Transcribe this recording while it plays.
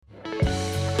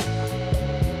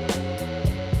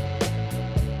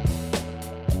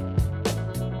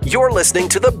You're listening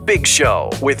to The Big Show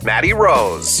with Matty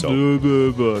Rose.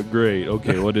 Great.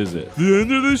 Okay, what is it? The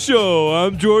end of the show.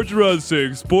 I'm George Russing.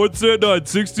 Sportsnet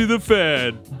 960 The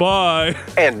Fan. Bye.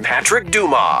 And Patrick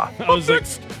Dumas. I was like,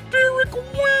 Derek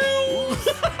Wills.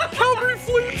 Calgary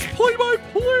Flames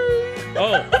play-by-play.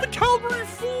 Oh. The Calgary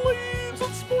Flames on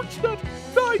Sportsnet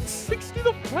 960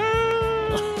 The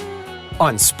Fan.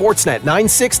 On Sportsnet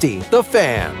 960, The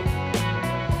Fan.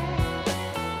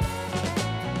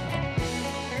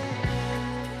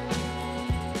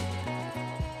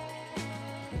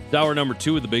 Hour number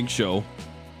 2 of The Big Show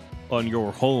on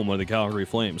your home of the Calgary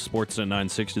Flames, Sportsnet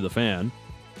 960 The Fan.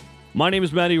 My name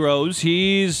is Matty Rose.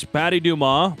 He's Patty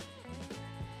Dumas.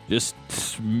 Just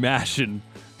smashing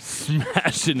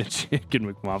a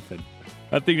chicken McMuffin.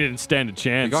 That thing didn't stand a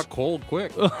chance. It got cold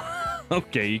quick.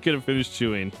 Okay, you could have finished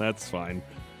chewing. That's fine.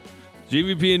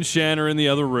 GVP and Shan are in the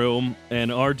other room, and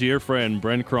our dear friend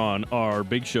Brent Krahn, our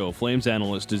Big Show Flames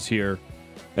analyst, is here.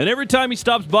 And every time he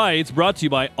stops by, it's brought to you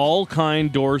by All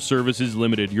Kind Door Services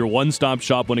Limited, your one-stop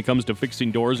shop when it comes to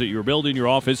fixing doors at your building, your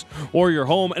office, or your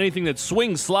home. Anything that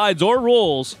swings, slides, or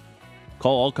rolls,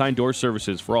 call All Kind Door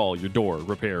Services for all your door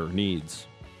repair needs.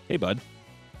 Hey, bud.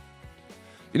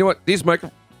 You know what? These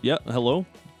micro... Yeah, hello?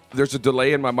 There's a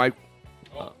delay in my mic.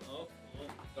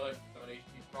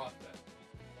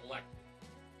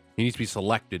 He needs to be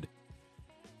selected.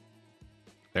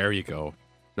 There you go.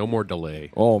 No more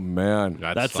delay. Oh, man.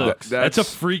 That's a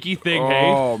freaky thing, hey?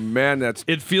 Oh, man, that's...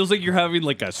 It feels like you're having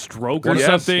like a stroke or Yes,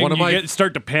 something. one of my-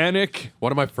 Start to panic.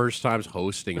 One of my first times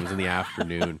hosting, it was in the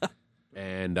afternoon.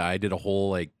 And I did a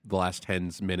whole, the last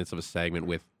 10 minutes of a segment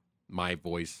with my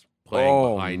voice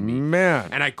playing behind me. Man.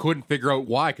 And I couldn't figure out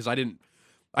why, because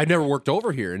I never worked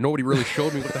over here, and nobody really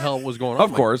showed me what the hell was going on.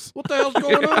 Of course. What the hell's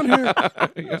going on here?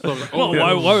 So I was like,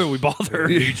 Why would we bother?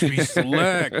 HB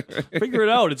Select. Figure it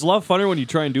out. It's a lot funner when you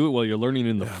try and do it while you're learning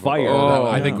in the fire.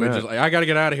 I think we just, I got to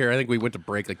get out of here. I think we went to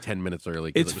break 10 minutes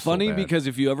early. It's funny because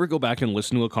if you ever go back and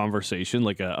listen to a conversation,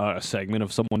 like a segment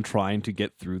of someone trying to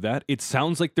get through that, it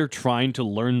sounds like they're trying to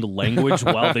learn the language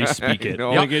while they speak it.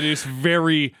 Like it is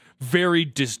very, very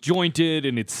disjointed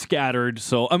and it's scattered.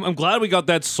 So I'm glad we got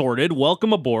that sorted.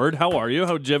 Welcome aboard. How are you?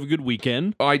 How did you have a good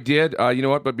weekend? I did. You know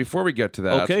what? But before we get to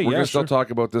that, we're going to still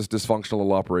talk about this dysfunctional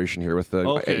little operation here with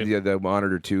the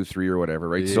monitor 2, 3, or whatever,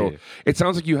 right? Yeah. So it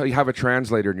sounds like you have a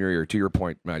translator in your ear, to your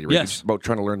point, Matty, right? Yes. It's about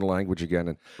trying to learn the language again.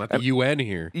 And the UN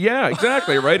here. Yeah,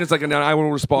 exactly, right? It's like, and I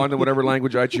will respond in whatever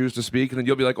language I choose to speak, and then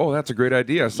you'll be like, oh, that's a great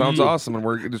idea. Sounds awesome. And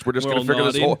we're just going to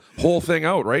figure this whole thing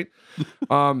out, right?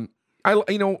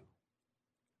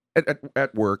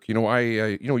 At work, you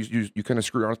kind of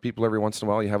screw around with people every once in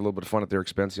a while. You have a little bit of fun at their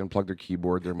expense. You unplug their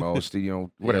keyboard, their mouse,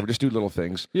 whatever. Just do little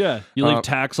things. Yeah, you leave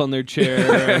tacks on their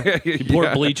chair. You pour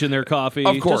bleach in their coffee.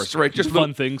 Of course, right? Just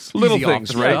fun things, little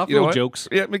things, right? Little jokes.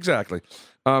 Yeah, exactly.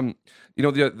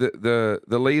 The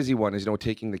lazy one is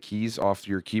taking the keys off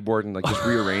your keyboard and just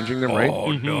rearranging them, right?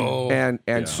 Oh no!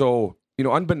 And so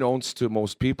unbeknownst to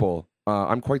most people.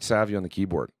 I'm quite savvy on the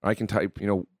keyboard. I can type,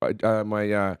 You got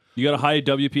a high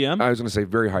WPM? I was going to say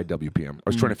very high WPM. I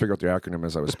was trying to figure out the acronym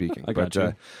as I was speaking. I got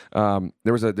you.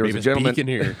 There was a gentleman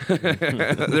here.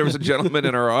 There was a gentleman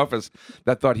in our office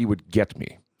that thought he would get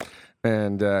me,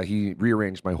 and he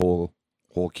rearranged my whole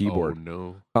keyboard.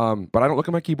 Oh no! But I don't look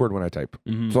at my keyboard when I type.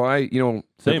 So I,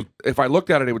 Same. If I looked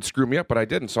at it, it would screw me up, but I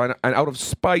didn't. So I out of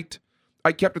spite,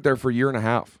 I kept it there for a year and a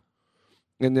half.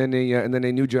 And then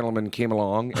a new gentleman came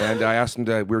along, and I asked him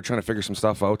we were trying to figure some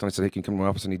stuff out, and I said, hey, can you come to my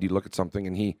office? I need you to look at something.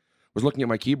 And he was looking at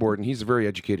my keyboard, and he's a very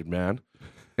educated man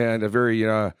and a very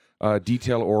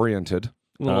detail-oriented.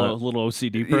 Little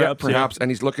OCD, perhaps. Yeah, perhaps.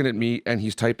 And he's looking at me, and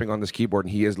he's typing on this keyboard,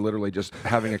 and he is literally just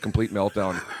having a complete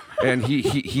meltdown. And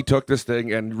he took this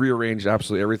thing and rearranged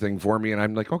absolutely everything for me, and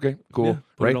I'm like, okay, cool,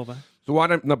 right? So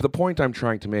the point I'm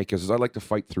trying to make is I like to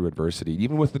fight through adversity.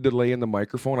 Even with the delay in the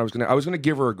microphone, I was gonna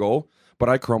give her a go, but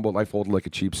I crumbled. I folded like a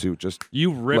cheap suit. Just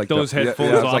you ripped those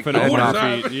headphones off and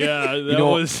off. Yeah, that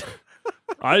was.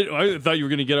 I thought you were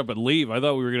gonna get up and leave. I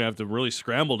thought we were gonna have to really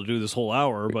scramble to do this whole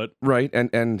hour, but right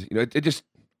and it just.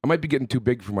 I might be getting too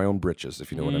big for my own britches,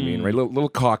 if you know what I mean, right? A little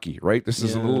cocky, right? This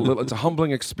is a little. It's a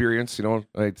humbling experience,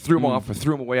 I threw them off, I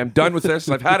threw them away. I'm done with this.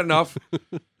 I've had enough.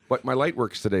 But my light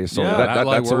works today, so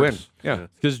that's a win. Yeah,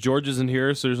 because George isn't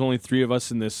here, so there's only 3 of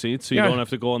us in this seat, so you don't have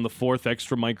to go on the 4th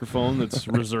extra microphone that's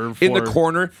reserved for in the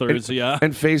corner Thursday,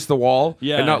 and face the wall,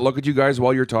 and not look at you guys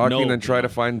while you're talking, and try to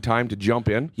find time to jump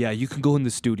in. Yeah, you can go in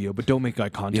the studio, but don't make eye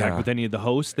contact with any of the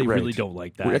hosts. They really don't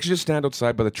like that. We actually just stand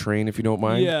outside by the train if you don't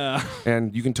mind. Yeah,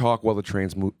 and you can talk while the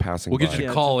train's passing. We'll get you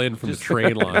to call in from the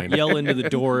train line. Yell into the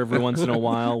door every once in a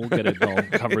while. We'll get it all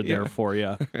covered there for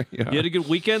you. You had a good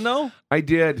weekend though. I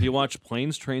did. Do you watch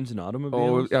Planes, Trains, and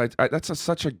Automobiles? Oh, yeah, that's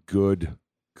such a good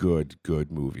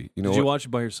movie. You know, Did you watch it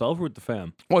by yourself or with the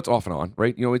fam? well, it's off and on,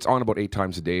 right? You know, it's on about 8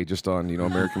 times a day, just on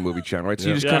American Movie Channel, right? So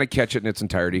you just kind of catch it in its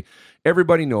entirety.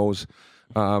 Everybody knows,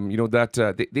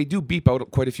 that they do beep out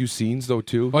quite a few scenes though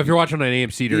too. Well, if you're watching on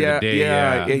AMC during the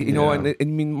day, you know, and I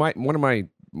mean,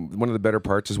 one of the better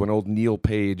parts is when old Neil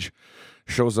Page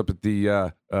shows up at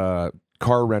the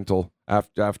car rental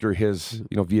after his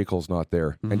vehicle's not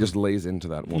there and just lays into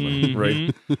that woman,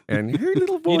 right? And her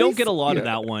little voice. You don't get a lot of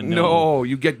that one. No,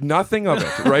 you get nothing of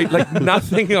it, right? Like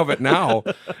nothing of it now.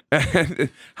 And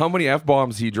how many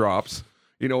F-bombs he drops,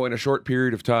 in a short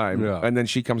period of time, and then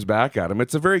she comes back at him.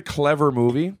 It's a very clever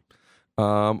movie.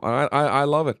 I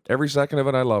love it. Every second of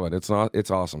it, I love it. It's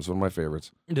awesome. It's one of my favorites.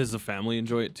 Does the family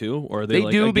enjoy it too, or are they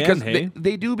like, do again, because hey?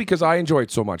 they do because I enjoy it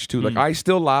so much too. Like I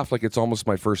still laugh like it's almost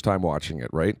my first time watching it.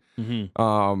 Right?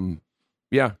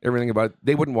 Yeah, everything about it.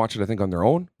 They wouldn't watch it, I think, on their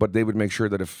own, but they would make sure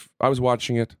that if I was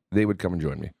watching it, they would come and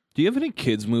join me. Do you have any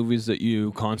kids movies that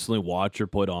you constantly watch or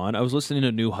put on? I was listening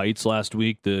to New Heights last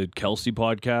week, the Kelsey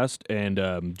podcast,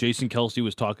 and Jason Kelsey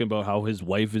was talking about how his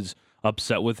wife is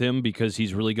upset with him because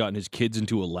he's really gotten his kids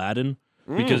into Aladdin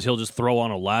because he'll just throw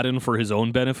on Aladdin for his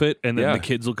own benefit, and then the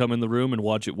kids will come in the room and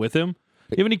watch it with him.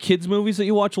 Do you have any kids movies that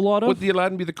you watch a lot of? Would the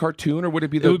Aladdin be the cartoon, or would it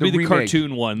be the It would be the remake?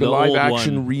 Cartoon one, the live old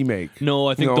action one. remake. No,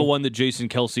 I think the one that Jason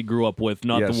Kelsey grew up with,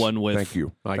 not the one with Thank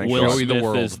you. I can Will show you Smith the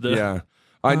world. is the... Yeah.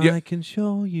 I can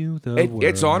show you the world.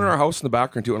 It's on in our house in the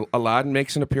background too. Aladdin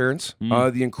makes an appearance. The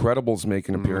Incredibles make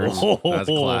an appearance. That's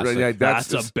classic. Yeah,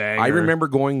 That's a banger. I remember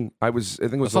going. I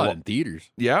think it was I saw it in theaters.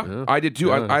 Yeah, I did too.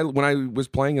 Yeah. I when I was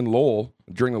playing in Lowell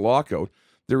during the lockout,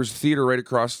 there was a theater right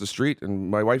across the street, and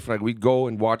my wife and I, we'd go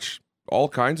and watch all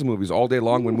kinds of movies all day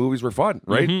long when movies were fun,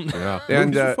 right? Yeah.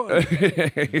 And Yeah.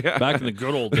 Back in the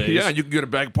good old days. yeah, you can get a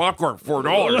bag of popcorn for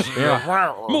 $4.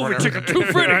 Yeah. Movie ticket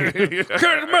 $2.50.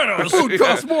 Can't imagine. Food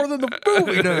costs more than the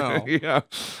movie now. Yeah.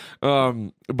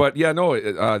 But yeah, no,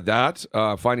 that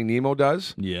Finding Nemo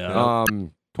does. Yeah.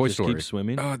 Toy Just Story. keep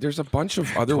swimming. There's a bunch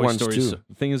of other Toy ones Story's- too.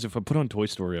 The thing is, if I put on Toy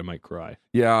Story, I might cry.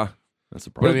 Yeah. That's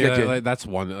the But I problem. mean, get you. that's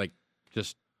one that,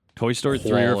 just Toy Story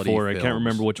 3 or quality 4. I can't films.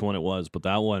 remember which one it was, but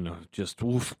that one just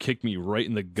kicked me right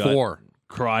in the gut. 4.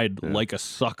 Cried like a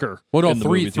sucker. Well, no, in the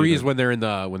three movie is theater.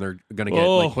 when they're gonna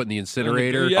get put in the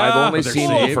incinerator. Yeah. I've only They're seen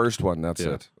the saved. first one. That's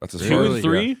it. That's as 2 far and as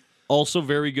 3 also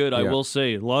very good. I Yeah. will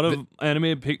say a lot of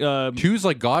animated. 2's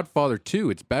like Godfather 2.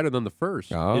 It's better than the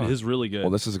first. Ah. It is really good.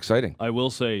 Well, this is exciting. I will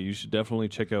say you should definitely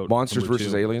check out Monsters number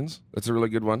versus 2. Aliens. That's a really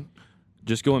good one.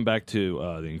 Just going back to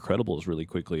The Incredibles really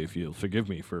quickly, if you'll forgive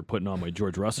me for putting on my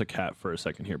George Russick hat for a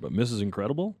second here, but Mrs.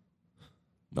 Incredible,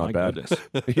 Not my bad.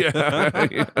 goodness.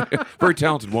 Yeah. Very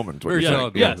talented woman. is what Very you're saying.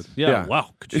 talented. Yes, yeah. Yeah. Wow,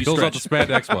 could she Fills out stretch?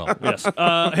 the spandex well.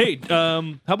 Yes. Hey,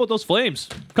 how about those Flames?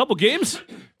 Couple games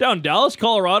down in Dallas,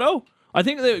 Colorado. I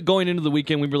think that going into the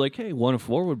weekend, we were like, hey,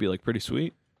 1-4 would be like pretty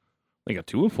sweet. They got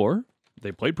 2-4.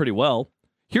 They played pretty well.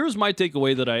 Here's my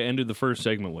takeaway that I ended the first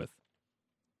segment with.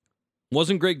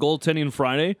 Wasn't great goaltending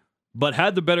Friday, but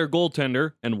had the better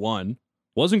goaltender and won.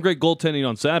 Wasn't great goaltending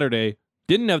on Saturday,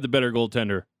 didn't have the better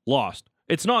goaltender, lost.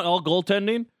 It's not all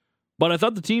goaltending, but I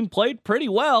thought the team played pretty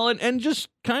well and just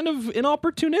kind of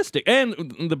inopportunistic.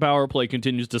 And the power play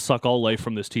continues to suck all life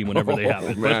from this team whenever they have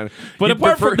it. Man. But You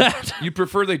apart prefer- from that, You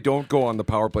prefer they don't go on the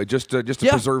power play just to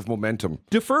Yeah. preserve momentum.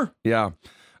 defer. Yeah.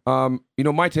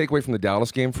 My takeaway from the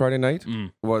Dallas game Friday night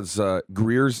was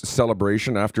Greer's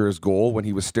celebration after his goal when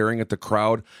he was staring at the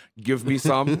crowd. Give me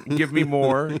some, give me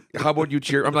more. How about you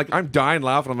cheer? I'm like, I'm dying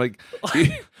laughing. I'm like,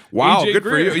 wow, AJ good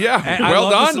Greer. for you. Yeah, And I well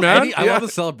love done, the- man. I Yeah. love the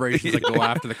celebrations that go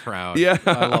after the crowd. Yeah,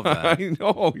 I love that. I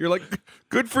know. You're like,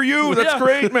 good for you. That's Yeah.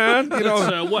 great, man. You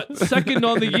know, It's, what, second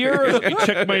on the year? Let me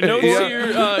check my notes Yeah. here.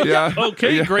 Yeah.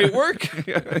 Okay, Yeah. great work.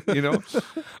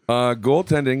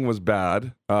 goaltending was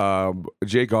bad.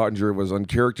 Jake Ottinger was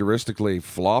uncharacteristically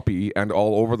floppy and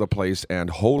all over the place and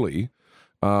holy.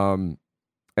 And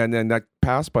then that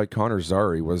pass by Connor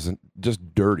Zary was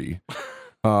just dirty.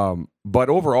 But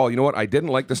overall, you know what? I didn't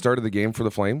like the start of the game for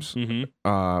the Flames.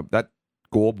 Mm-hmm. That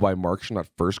goal by Markstrom, that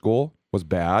first goal, was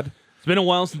bad. It's been a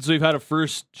while since we've had a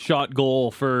first shot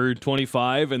goal for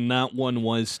 25, and that one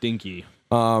was stinky.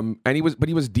 And he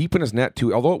was deep in his net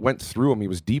too. Although it went through him, he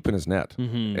was deep in his net.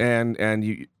 Mm-hmm.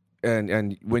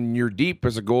 And when you're deep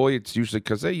as a goalie, it's usually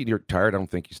because A, you're tired. I don't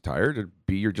think he's tired. Or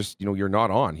B, you're just you're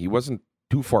not on. He wasn't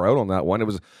too far out on that one. It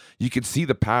was you could see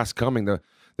the pass coming. The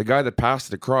guy that passed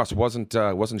it across wasn't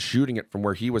shooting it from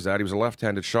where he was at. He was a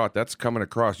left-handed shot. That's coming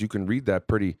across. You can read that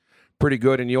pretty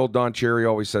good. And the old Don Cherry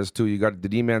always says too, the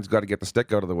D-man's got to get the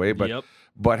stick out of the way. But Yep.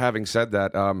 but having said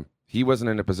that, he wasn't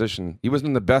in a position. He wasn't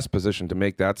in the best position to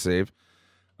make that save.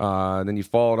 Then you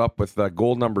followed up with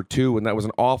goal number 2, and that was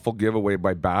an awful giveaway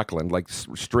by Backlund, like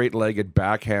straight-legged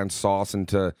backhand sauce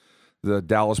into the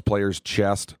Dallas player's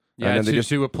chest. Yeah, and then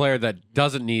to a player that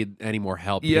doesn't need any more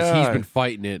help because he's been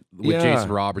fighting it with Jason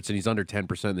Robertson. He's under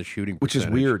 10% in the shooting which is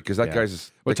weird because that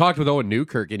guy's... We talked with Owen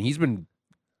Newkirk, and he's been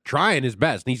trying his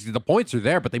best. And the points are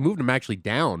there, but they moved him actually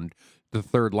down the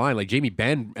third line. Like Jamie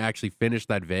Benn actually finished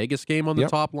that Vegas game on the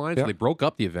top line, so they broke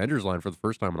up the Avengers line for the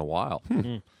first time in a while.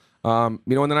 And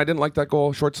then I didn't like that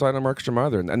goal short side on Markstrom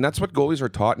either. And that's what goalies are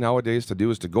taught nowadays to do,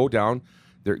 is to go down.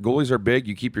 Their goalies are big.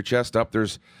 You keep your chest up.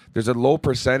 There's a low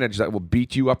percentage that will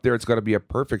beat you up there. It's got to be a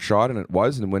perfect shot, and it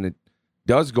was. And when it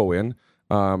does go in,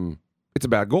 it's a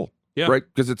bad goal, right?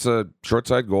 Because it's a short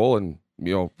side goal, and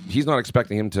he's not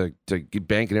expecting him to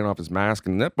bank it in off his mask,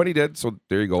 but he did. So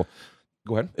there you go.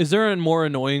 Go ahead. Is there a more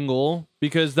annoying goal?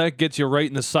 Because that gets you right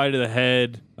in the side of the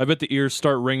head. I bet the ears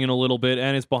start ringing a little bit,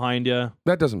 and it's behind you.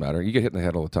 That doesn't matter. You get hit in the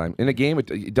head all the time. In a game,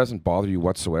 it doesn't bother you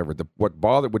whatsoever. What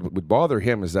would bother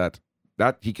him is that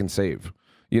he can save,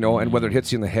 and whether it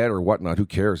hits you in the head or whatnot, who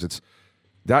cares? It's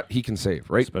that he can save,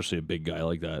 right? Especially a big guy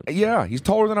like that. Yeah, he's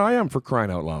taller than I am, for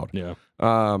crying out loud. Yeah.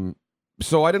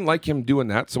 So I didn't like him doing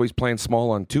that. So he's playing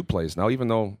small on 2 plays now, even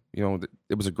though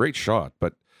it was a great shot,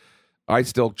 but I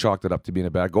still chalked it up to being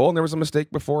a bad goal. And there was a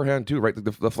mistake beforehand too, right?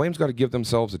 The Flames got to give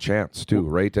themselves a chance too,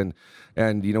 right? And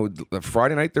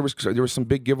Friday night there was some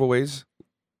big giveaways.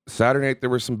 Saturday night there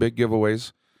were some big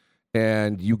giveaways.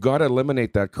 And you got to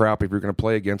eliminate that crap if you're going to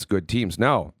play against good teams.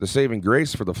 Now, the saving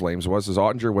grace for the Flames was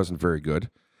Ottinger wasn't very good.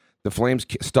 The Flames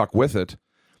stuck with it.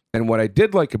 And what I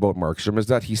did like about Markstrom is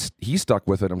that he stuck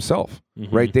with it himself,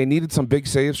 right? They needed some big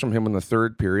saves from him in the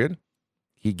third period.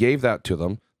 He gave that to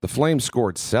them. The Flames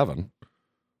scored 7,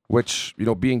 which,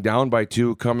 being down by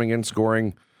 2, coming in,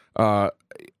 scoring. 5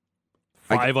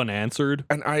 unanswered.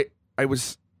 And I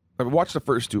watched the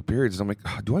first 2 periods, and I'm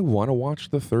like, do I want to watch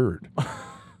the third?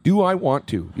 Do I want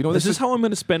to? This is how I'm going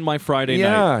to spend my Friday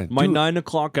night. My 9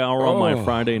 o'clock hour on my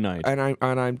Friday night. And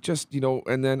I'm just,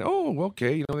 and then,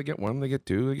 okay, they get 1, they get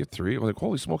 2, they get 3. I'm like,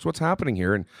 holy smokes, what's happening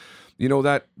here? And who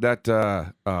got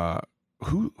the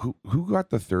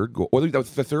third goal? Well,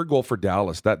 the third goal for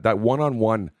Dallas, that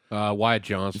 1-on-1. Wyatt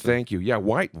Johnson. Thank you. Yeah,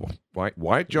 Wyatt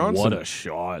Johnson. What a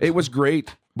shot. It was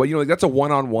great. But that's a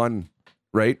 1-on-1,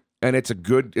 right? And it's a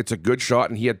good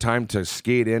shot, and he had time to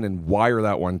skate in and wire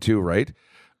that one too, right?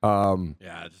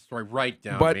 Just right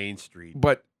down Main Street.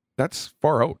 But that's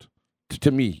far out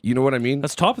to me. You know what I mean?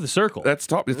 That's top of the circle. That's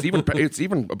top. It's even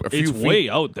a few feet way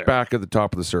out there, back of the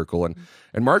top of the circle, and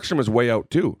Markstrom is way out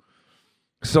too.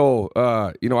 So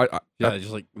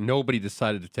just like nobody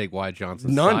decided to take Wyatt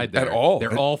Johnson's none side there. At all.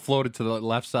 They're all floated to the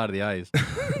left side of the ice.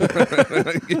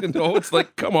 It's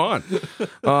like, come on.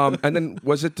 And then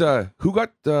was it who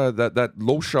got that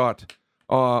low shot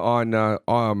on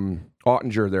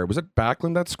Ottinger there? Was it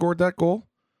Backlund that scored that goal?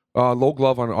 Low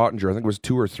glove on Ottinger. I think it was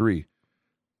 2 or 3.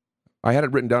 I had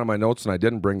it written down in my notes and I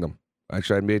didn't bring them.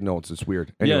 Actually, I made notes. It's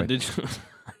weird. Anyway. Yeah, did you?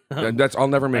 I'll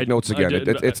never make notes again.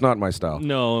 It's not my style.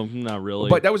 No, not really.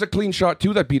 But that was a clean shot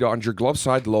too that beat Ottinger. Glove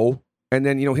side low. And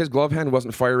then, his glove hand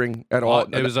wasn't firing at all.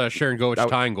 It was a Sharon Govich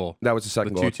tying goal. That was the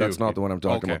second goal. That's not the one I'm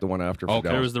talking about. The one after. Okay.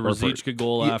 There was the Ruzicka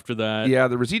goal after that. Yeah,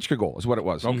 the Ruzicka goal is what it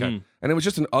was. Okay. And it was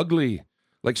just an ugly,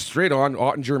 straight on.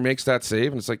 Ottinger makes that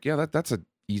save, and it's like, yeah, that's a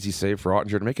easy save for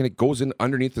Ottinger to make, and it goes in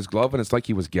underneath his glove, and it's like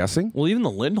he was guessing. Well, even the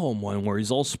Lindholm one where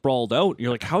he's all sprawled out,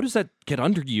 you're like, how does that get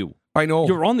under you? I know.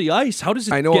 You're on the ice. How does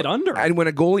it get under? And when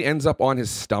a goalie ends up on his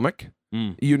stomach,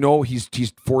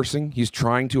 he's forcing, he's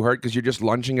trying too hard because you're just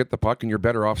lunging at the puck and you're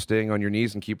better off staying on your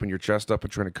knees and keeping your chest up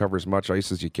and trying to cover as much ice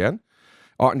as you can.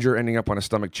 Ottinger ending up on his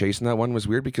stomach chasing that one was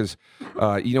weird because,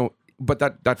 but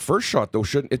that first shot, though,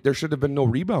 there should have been no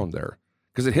rebound there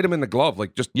because it hit him in the glove,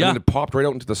 and it popped right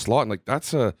out into the slot. And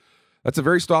that's a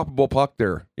very stoppable puck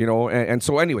there, and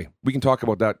so anyway, we can talk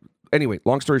about that. Anyway,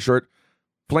 long story short,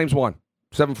 Flames won.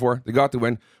 7-4. They got the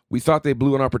win. We thought they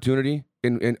blew an opportunity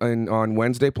on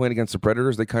Wednesday playing against the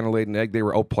Predators. They kind of laid an egg. They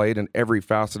were outplayed in every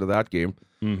facet of that game.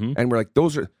 Mm-hmm. And we're like,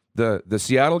 those are the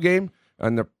Seattle game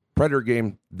and the Predator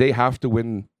game. They have to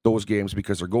win those games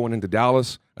because they're going into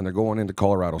Dallas and they're going into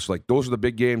Colorado. So those are the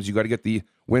big games. You got to get the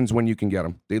wins when you can get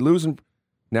them. They lose in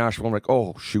Nashville. I'm like,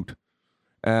 oh shoot.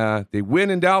 They win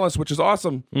in Dallas, which is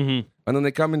awesome. Mm-hmm. And then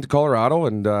they come into Colorado,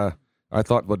 and I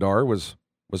thought Vladar was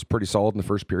pretty solid in the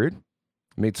first period.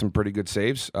 Made some pretty good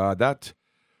saves. That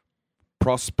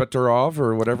Prospeterov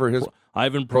or whatever his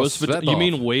Ivan Prosvetov. You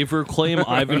mean waiver claim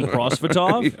Ivan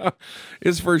Prosvetov? Yeah.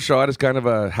 His first shot is kind of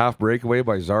a half breakaway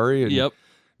by Zari. And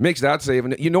makes that save,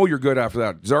 and you're good after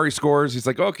that. Zari scores. He's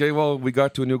like, okay, well, we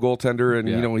got to a new goaltender, and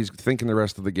he's thinking the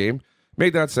rest of the game.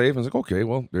 Made that save, and I was like, okay,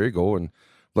 well, there you go. And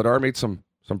Vladar made some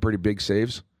pretty big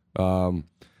saves.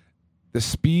 The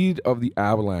speed of the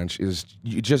Avalanche is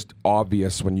just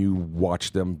obvious when you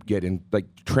watch them get in,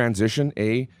 like transition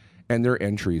and their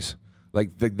entries.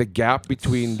 Like the gap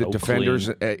between the defenders,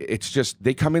 it's just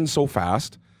they come in so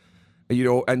fast, and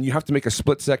you have to make a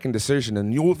split-second decision.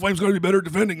 And Flames got to be better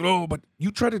defending. But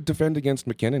you try to defend against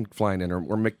McKinnon flying in, or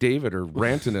McDavid, or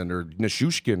Rantanen, or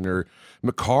Nishushkin, or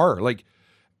Makar, like.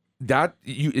 That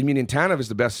Tanev is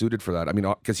the best suited for that. I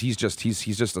mean, because he's just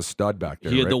a stud back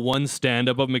there. He had the one stand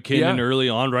up of McKinnon early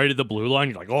on, right at the blue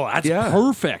line. You're like, oh, that's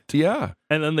perfect. Yeah,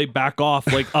 and then they back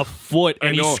off like a foot,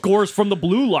 and he scores from the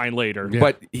blue line later. Yeah.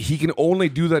 But he can only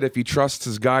do that if he trusts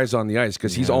his guys on the ice,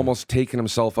 because he's almost taken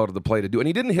himself out of the play to do. And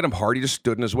he didn't hit him hard; he just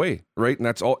stood in his way, right? And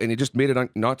that's all. And it just made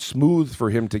it not smooth for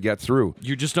him to get through.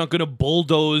 You're just not going to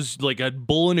bulldoze like a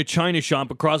bull in a china shop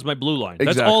across my blue line.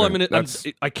 That's exactly. all I'm going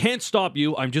to. I can't stop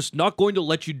you. I'm just not going to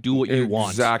let you do what you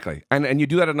want. Exactly. And you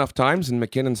do that enough times, and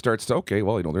McKinnon starts to,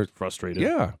 they're frustrated.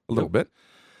 Yeah, a little bit.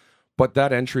 But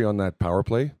that entry on that power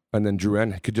play, and then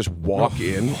Drouin could just walk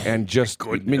in and just,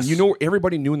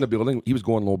 everybody knew in the building he was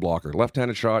going low blocker.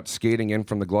 Left-handed shot, skating in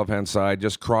from the glove hand side,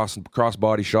 just cross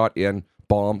body shot in,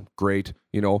 bomb, great,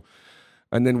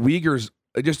 And then Uyghur's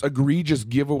just egregious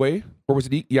giveaway, or was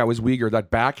it? Yeah, it was Uyghur, that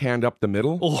backhand up the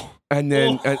middle, and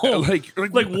then like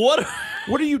what?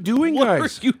 What are you doing, guys?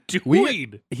 What are you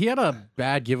doing? He had a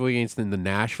bad giveaway against in the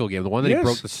Nashville game, the one that he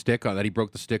broke the stick on. That he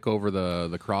broke the stick over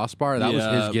the crossbar. That was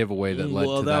his giveaway that led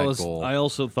to that goal. I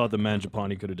also thought that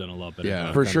Mangiapane could have done a lot better.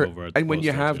 Yeah, for sure. And when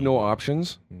you have no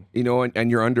options,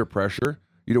 and you're under pressure,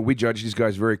 we judge these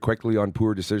guys very quickly on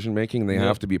poor decision making, and they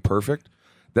have to be perfect.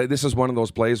 This is one of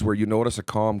those plays where you notice a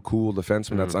calm, cool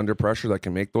defenseman that's under pressure that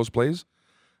can make those plays.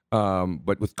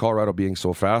 But with Colorado being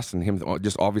so fast and him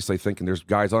just obviously thinking there's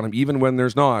guys on him, even when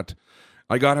there's not,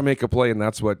 I got to make a play, and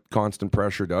that's what constant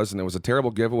pressure does. And it was a terrible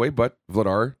giveaway, but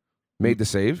Vladar made the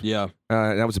save. Yeah.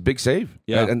 And that was a big save.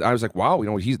 Yeah. And I was like, wow,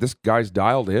 this guy's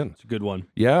dialed in. It's a good one.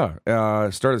 Yeah.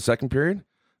 Start of the second period.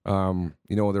 There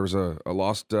was a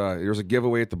lost, there was a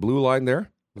giveaway at the blue line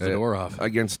there. Zadorov.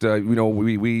 Against,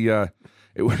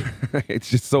 it's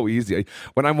just so easy.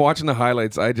 When I'm watching the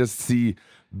highlights, I just see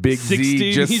Big 16,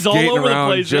 Z just he's skating all over around,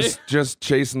 the place, just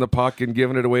chasing the puck and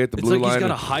giving it away at the blue line. line. He's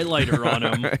got a highlighter on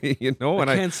him. And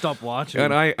I can't stop watching.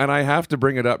 And I have to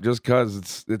bring it up just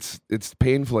because it's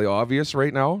painfully obvious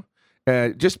right now.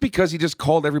 Just because he just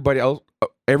called everybody out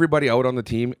on the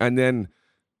team, and then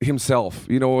himself.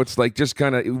 It's like just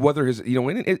kind of whether his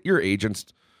your agents.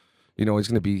 He's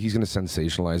going to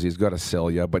sensationalize. He's got to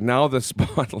sell you. But now the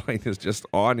spotlight is just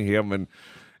on him. And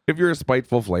if you're a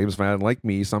spiteful Flames fan like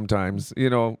me, sometimes,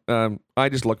 I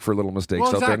just look for little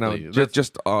mistakes out there now.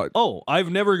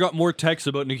 I've never got more texts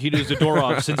about Nikita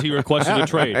Zadorov since he requested a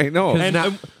trade. I know.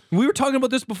 And we were talking about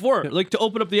this before, like to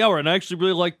open up the hour. And I actually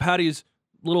really like Patty's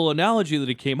little analogy that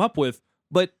he came up with.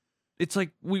 But it's like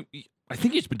I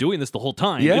think he's been doing this the whole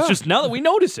time. Yeah. It's just now that we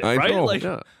notice it, I right? know.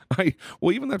 Like,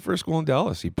 even that first goal in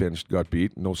Dallas, he pinched, got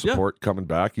beat, no support coming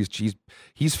back.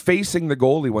 He's facing the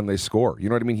goalie when they score. You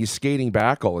know what I mean? He's skating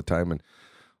back all the time. And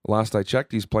last I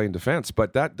checked, he's playing defense.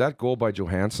 But that goal by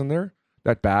Johansson there,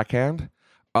 that backhand,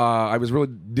 I was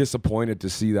really disappointed to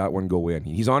see that one go in.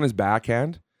 He's on his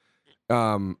backhand.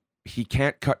 He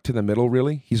can't cut to the middle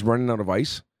really. He's running out of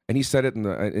ice, and he said it in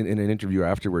an interview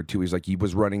afterward too. He's like he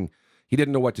was running. He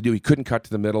didn't know what to do. He couldn't cut to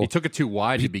the middle. He took it too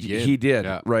wide to begin. He did,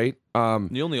 right?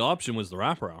 the only option was the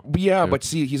wraparound. But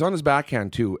see, he's on his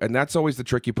backhand too, and that's always the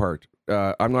tricky part.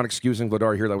 I'm not excusing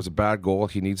Vladar here. That was a bad goal.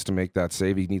 He needs to make that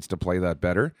save. He needs to play that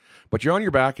better. But you're on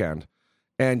your backhand,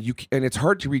 and it's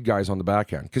hard to read guys on the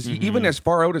backhand because even as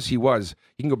far out as he was,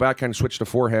 he can go backhand, switch to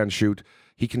forehand, shoot.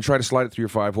 He can try to slide it through your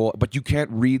 5-hole, but you can't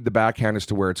read the backhand as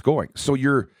to where it's going. So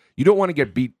you don't want to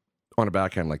get beat on a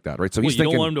backhand like that, right? So he's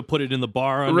thinking, you don't want him to put it in the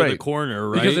bar under the corner,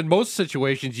 right? Because in most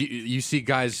situations, you see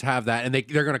guys have that, and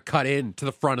they're going to cut in to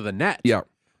the front of the net. Yeah.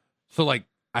 So,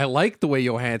 I like the way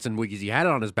Johansson, because he had it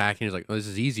on his back, and he's like, this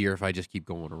is easier if I just keep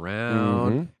going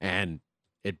around. And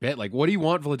it bit, what do you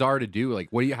want Vladar to do?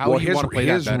 How do you want to play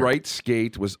that better? His right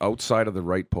skate was outside of the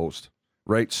right post,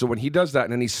 right? So when he does that,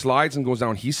 and then he slides and goes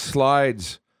down, he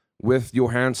slides with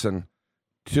Johansson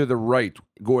to the right,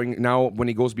 going now when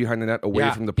he goes behind the net away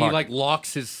from the puck. He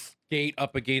locks his skate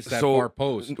up against that far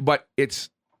post. But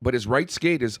his right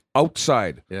skate is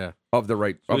outside of the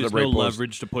right so of the there's right no post.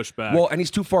 leverage to push back. Well, and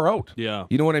he's too far out. Yeah.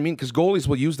 You know what I mean? Because goalies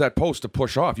will use that post to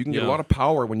push off. You can get a lot of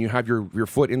power when you have your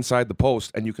foot inside the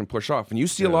post and you can push off. And you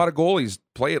see a lot of goalies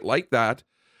play it like that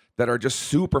are just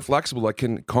super flexible, that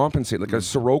can compensate. Like a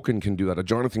Sorokin can do that. A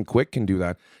Jonathan Quick can do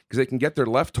that because they can get their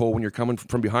left toe when you're coming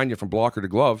from behind you from blocker to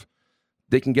glove.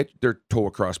 they can get their toe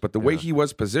across. But the way he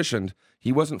was positioned,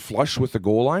 he wasn't flush with the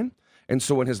goal line. And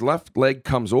so when his left leg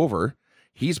comes over,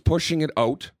 he's pushing it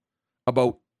out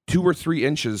about 2 or 3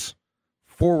 inches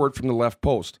forward from the left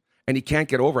post. And he can't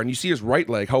get over. And you see his right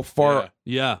leg, how far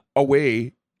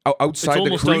away outside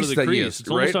the crease that he is. It's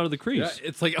almost out of the crease. Yeah,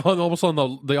 it's like almost on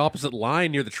the opposite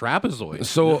line near the trapezoid.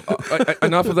 So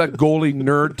enough of that goalie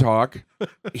nerd talk.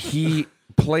 He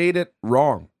played it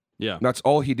wrong. Yeah. That's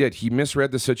all he did. He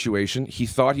misread the situation. He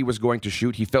thought he was going to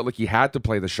shoot. He felt like he had to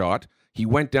play the shot. He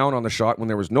went down on the shot when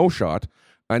there was no shot.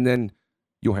 And then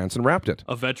Johansson wrapped it.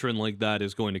 A veteran like that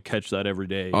is going to catch that every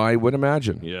day. I would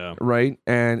imagine. Yeah. Right?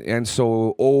 And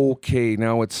so, okay,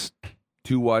 now it's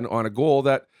 2-1 on a goal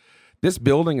that this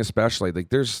building especially, like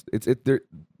it's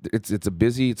a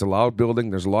busy, it's a loud building.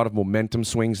 There's a lot of momentum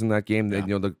swings in that game.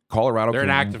 Yeah. The Colorado, they're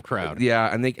an active crowd.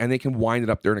 Yeah, and they can wind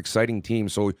it up. They're an exciting team.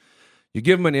 So you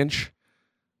give them an inch,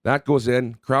 that goes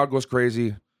in, crowd goes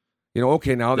crazy.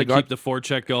 Okay, now they got keep the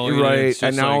forecheck going, right,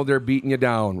 and now they're beating you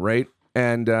down, right?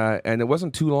 And it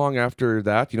wasn't too long after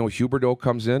that, Huberdeau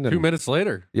comes in. And, 2 minutes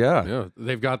later. Yeah.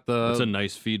 They've got the... That's a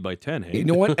nice feed by 10, hey? You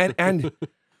know what? And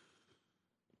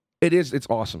it's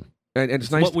awesome. And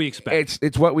it's nice. What we expect.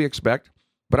 It's what we expect.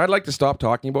 But I'd like to stop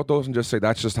talking about those and just say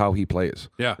that's just how he plays.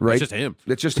 Yeah, right. It's just him.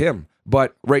 It's just him.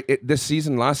 But this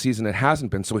season, last season, it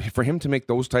hasn't been. So for him to make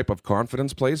those type of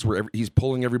confidence plays where he's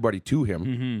pulling everybody to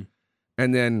him,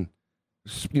 and then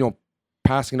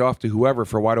passing it off to whoever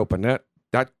for a wide open net,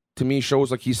 that to me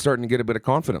shows like he's starting to get a bit of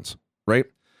confidence, right?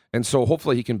 And so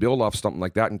hopefully he can build off something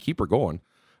like that and keep her going.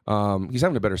 He's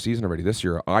having a better season already this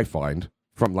year, I find,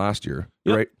 from last year,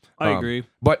 right? I agree.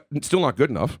 But still not good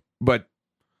enough. But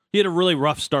he had a really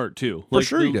rough start, too. For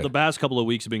sure he did. The past couple of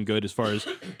weeks have been good as far as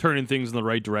turning things in the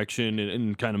right direction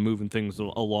and kind of moving things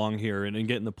along here and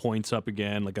getting the points up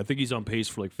again. Like, I think he's on pace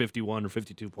for 51 or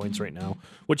 52 points right now,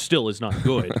 which still is not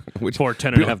good for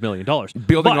 $10.5 million.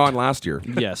 Building on last year.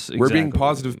 Yes, exactly. We're being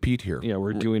positive Pete here. Yeah,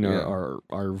 we're doing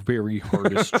our very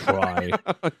hardest try.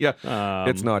 Yeah,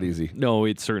 it's not easy. No,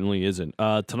 it certainly isn't.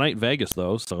 Tonight, Vegas,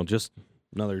 though, so just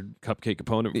another cupcake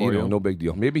opponent for you. No big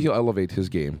deal. Maybe he'll elevate his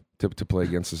game to play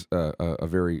against a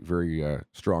very, very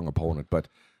strong opponent. But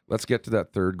let's get to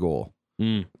that third goal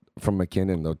from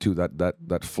McKinnon, though, too.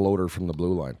 That floater from the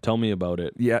blue line. Tell me about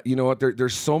it. Yeah, you know what?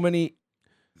 There's so many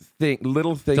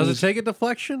little things. Does it take a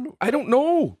deflection? I don't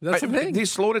know. That's the thing. They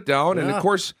slowed it down, and of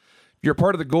course, if you're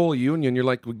part of the goalie union, you're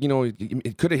like,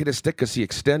 it could have hit a stick because he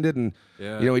extended, and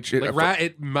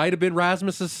it might have been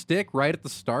Rasmus's stick right at the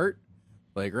start,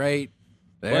 like right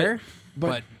there.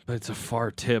 But it's a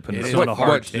far tip, and it's not not a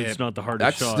hard tip. It's not the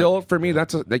hardest shot. That's still, for me,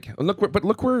 that's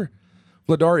look where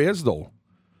Vladar is, though,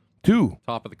 too.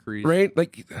 Top of the crease. Right?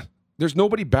 Like, there's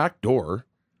nobody back door.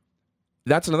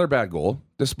 That's another bad goal.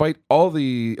 Despite all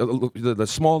the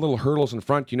small little hurdles in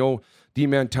front,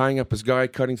 D-man tying up his guy,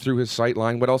 cutting through his sight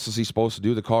line. What else is he supposed to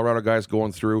do? The Colorado guy's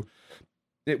going through.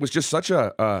 It was just such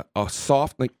a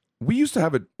soft, we used to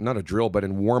have not a drill, but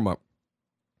in warm-up,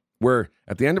 where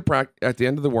at the end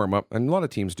of the warm-up, and a lot of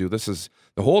teams do this, is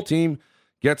the whole team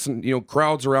gets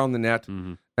crowds around the net,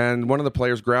 and one of the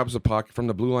players grabs the puck from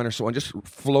the blue line or so and just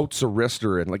floats a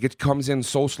wrister in. Like, it comes in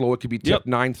so slow, it could be tipped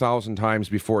 9,000 times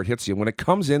before it hits you. And when it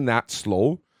comes in that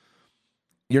slow,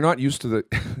 you're not used to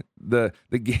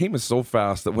the game is so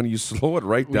fast that when you slow it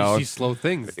right down, you see slow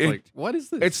things. What is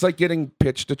this? It's like getting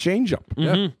pitched a changeup.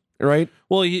 Yeah. Right?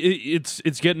 Well, it's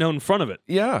getting out in front of it.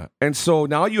 Yeah. And so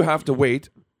now you have to wait.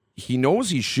 He knows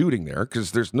he's shooting there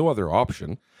because there's no other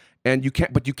option, and you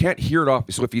can't hear it off.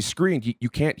 So if he's screened, you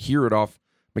can't hear it off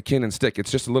McKinnon's stick.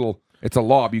 It's just it's a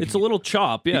lob. It's a little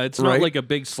chop. Yeah, it's not like a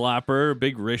big slapper, a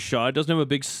big wrist shot. It doesn't have a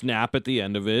big snap at the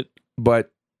end of it.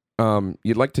 But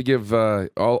you'd like to give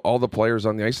all the players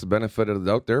on the ice the benefit of the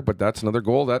doubt there. But that's another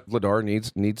goal that Vladar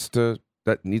needs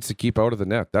to keep out of the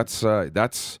net.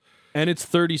 That's. And it's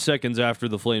 30 seconds after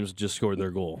the Flames just scored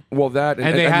their goal. Well, that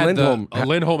and they had Lindholm.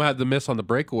 Lindholm had the miss on the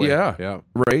breakaway. Yeah,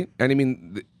 right. And I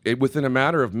mean, within a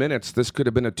matter of minutes, this could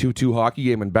have been a 2-2 hockey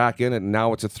game and back in it. And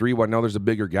now it's a 3-1. Now there's a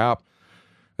bigger gap.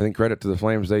 I think credit to the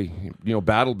Flames. They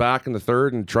battled back in the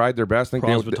third and tried their best. I think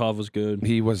Prosvetov was good.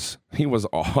 He was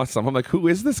awesome. I'm like, who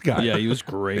is this guy? Yeah, he was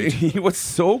great. He was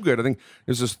so good. I think it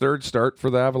was his third start for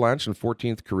the Avalanche and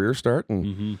 14th career start,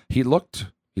 and he looked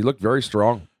very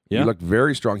strong. Yeah. He looked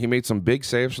very strong. He made some big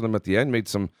saves for them at the end.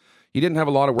 He didn't have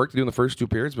a lot of work to do in the first two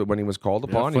periods, but when he was called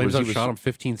upon, Flames shot him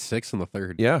 15-6 in the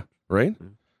third. Yeah, right.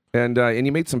 And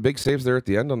he made some big saves there at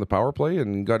the end on the power play,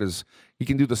 and he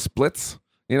can do the splits.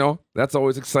 That's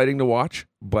always exciting to watch.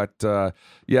 But that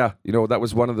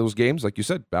was one of those games, like you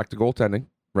said, back to goaltending,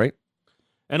 right?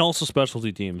 And also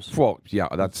specialty teams. Well, yeah,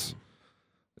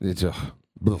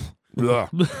 blah,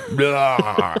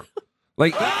 blah.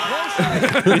 Like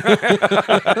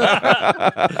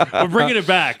we're bringing it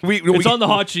back. It's on the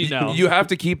hot sheet now. You have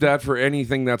to keep that for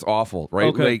anything that's awful, right?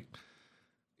 Okay. Like,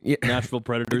 yeah, Nashville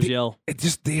Predators yell.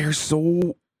 They're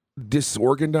so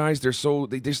disorganized. They're so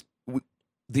they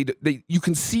you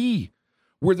can see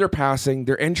where they're passing.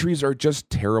 Their entries are just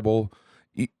terrible.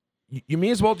 You may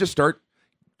as well just start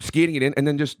skating it in and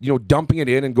then just dumping it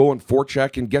in and go and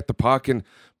forecheck and get the puck and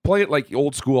play it like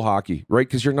old school hockey, right?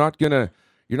 Because you're not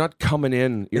coming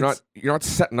in. You're not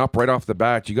setting up right off the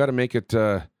bat. You got to make it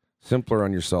simpler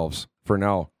on yourselves for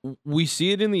now. We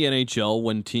see it in the NHL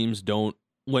when teams don't.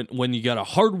 When you got a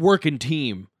hard-working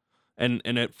team, and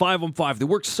at 5-on-5 they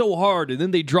work so hard, and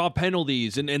then they draw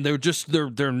penalties, and they're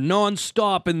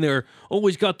nonstop, and they're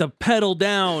always got the pedal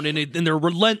down, and they're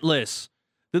relentless.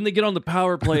 Then they get on the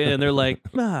power play, and they're like,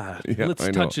 let's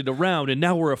touch it around, and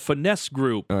now we're a finesse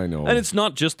group. I know, and it's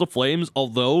not just the Flames,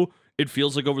 although it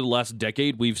feels like over the last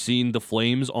decade we've seen the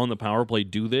Flames on the power play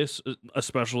do this,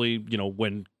 especially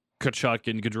when Tkachuk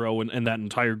and Gaudreau and that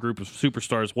entire group of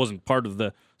superstars wasn't part of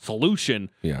the solution.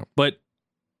 Yeah. But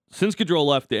since Gaudreau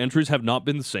left, the entries have not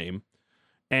been the same.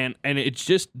 And it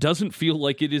just doesn't feel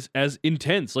like it is as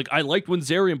intense. Like, I liked when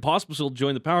Zary and Pospisil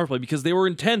joined the power play because they were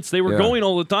intense. They were going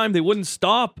all the time. They wouldn't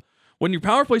stop. When your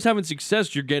power play's having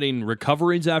success, you're getting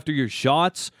recoveries after your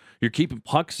shots. You're keeping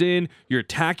pucks in. You're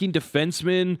attacking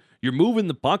defensemen. You're moving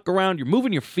the puck around. You're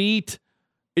moving your feet.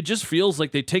 It just feels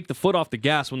like they take the foot off the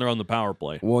gas when they're on the power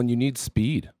play. Well, and you need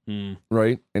speed,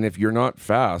 right? And if you're not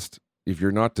fast, if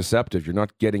you're not deceptive, you're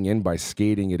not getting in by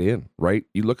skating it in, right?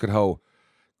 You look at how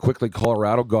quickly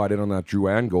Colorado got in on that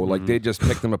Drouin goal. Like, they just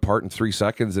picked them apart in 3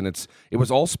 seconds, and it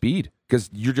was all speed because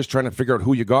you're just trying to figure out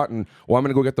who you got, and, I'm going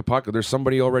to go get the puck. There's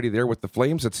somebody already there with the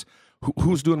Flames. It's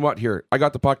who's doing what here? I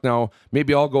got the puck now.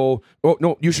 Maybe I'll go. Oh,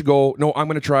 no, you should go. No, I'm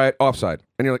going to try it offside.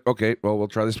 And you're like, okay, well, we'll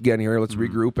try this again here. Let's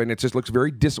regroup. And it just looks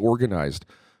very disorganized.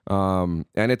 And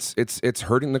it's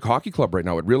hurting the hockey club right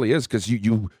now. It really is, because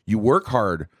you work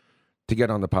hard to get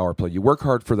on the power play. You work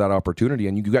hard for that opportunity,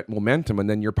 and you get momentum, and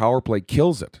then your power play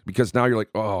kills it, because now you're like,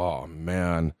 oh,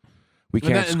 man, we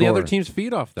can't score. And the other teams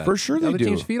feed off that. For sure they do. The other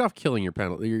teams feed off killing your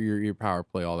penalty, your power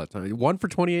play all that time. 1 for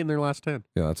 28 in their last 10.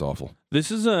 Yeah, that's awful.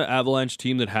 This is an Avalanche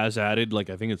team that has added,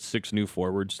 I think it's 6 new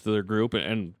forwards to their group,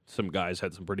 and some guys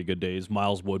had some pretty good days.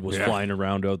 Miles Wood was flying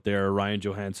around out there. Ryan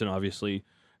Johansson obviously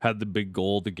had the big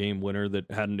goal, the game winner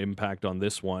that had an impact on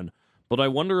this one. But I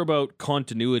wonder about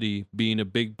continuity being a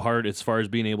big part as far as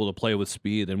being able to play with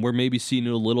speed. And we're maybe seeing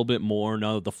it a little bit more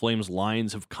now that the Flames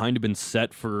lines have kind of been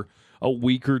set for a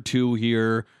week or two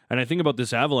here. And I think about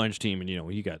this Avalanche team, and,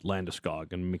 you got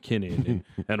Landeskog and McKinnon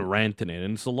and Rantanen.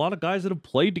 And it's a lot of guys that have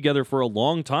played together for a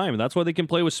long time. And that's why they can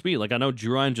play with speed. Like, I know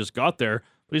Drouin just got there,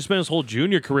 but he spent his whole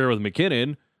junior career with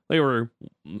McKinnon. They were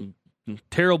a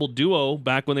terrible duo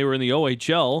back when they were in the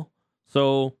OHL.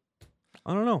 So,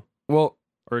 I don't know. Well,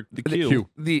 or the Q.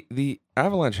 The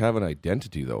Avalanche have an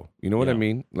identity, though. You know what I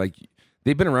mean? Like,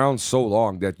 they've been around so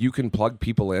long that you can plug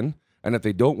people in, and if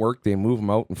they don't work, they move them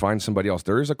out and find somebody else.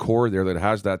 There is a core there that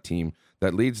has that team,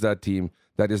 that leads that team,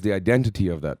 that is the identity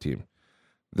of that team.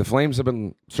 The Flames have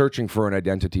been searching for an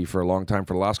identity for a long time.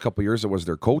 For the last couple of years, it was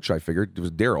their coach, I figured. It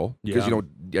was Daryl. Because,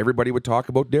 everybody would talk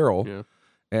about Daryl. Yeah.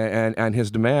 And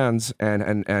his demands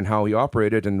and how he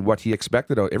operated and what he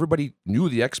expected. Everybody knew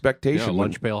the expectation. Yeah,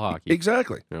 lunch pail hockey.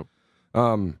 Exactly. Yep.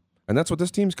 And that's what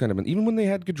this team's kind of been. Even when they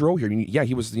had Gaudreau here,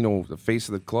 he was, the face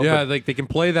of the club. Yeah, they can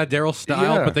play that Daryl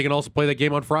style, but they can also play that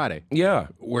game on Friday. Yeah.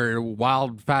 Where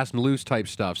wild, fast, and loose type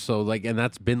stuff. So, and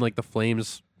that's been the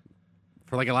Flames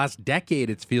for the last decade.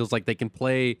 It feels like they can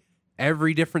play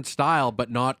every different style, but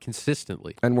not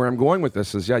consistently. And where I'm going with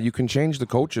this is, you can change the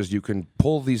coaches. You can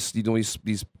pull these,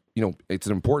 these. It's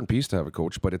an important piece to have a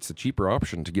coach, but it's a cheaper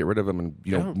option to get rid of them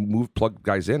and plug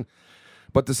guys in.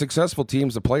 But the successful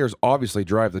teams, the players obviously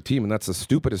drive the team, and that's the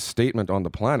stupidest statement on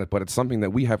the planet. But it's something that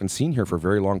we haven't seen here for a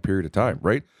very long period of time,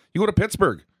 right? You go to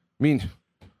Pittsburgh. I mean,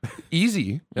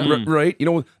 easy, right?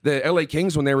 The LA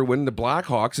Kings, when they were winning the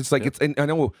Blackhawks, it's like, and I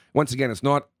know, once again, it's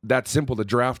not that simple to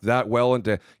draft that well and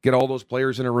to get all those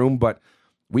players in a room, but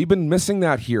we've been missing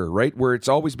that here, right? Where it's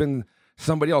always been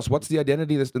somebody else. What's the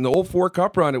identity? In the 04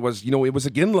 Cup run, it was, it was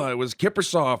Iginla, it was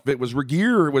Kiprusoff, it was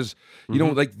Regeer, it was,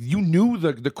 you knew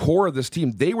the core of this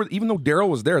team. They were, even though Daryl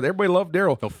was there, everybody loved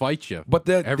Daryl. They'll fight you. But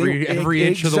every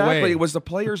inch of the way. Exactly, it was the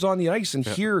players on the ice, and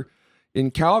here in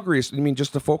Calgary,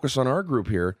 just to focus on our group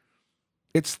here,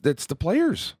 it's the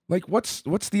players. Like, what's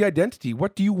the identity?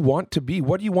 What do you want to be?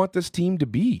 What do you want this team to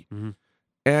be?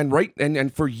 And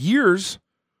and for years,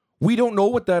 we don't know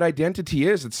what that identity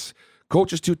is. It's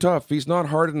Coach is too tough. He's not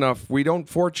hard enough. We don't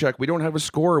forecheck. We don't have a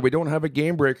scorer. We don't have a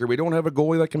game breaker. We don't have a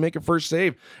goalie that can make a first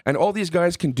save. And all these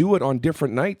guys can do it on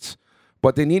different nights,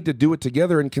 but they need to do it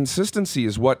together. And consistency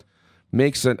is what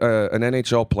makes an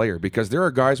NHL player, because there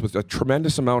are guys with a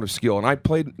tremendous amount of skill. And I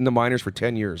played in the minors for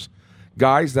 10 years.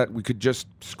 Guys that we could just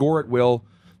score at will.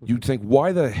 You'd think,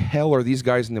 why the hell are these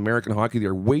guys in American hockey?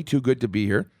 They're way too good to be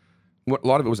here. A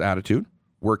lot of it was attitude,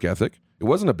 work ethic. It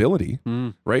wasn't ability,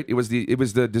 right? It was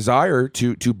the desire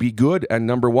to be good and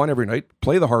number one every night,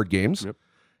 play the hard games,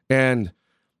 and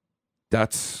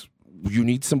you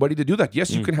need somebody to do that. Yes,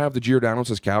 you can have the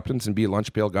Giordano's as captains and be a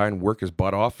lunch pail guy and work his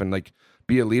butt off and like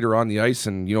be a leader on the ice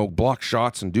and block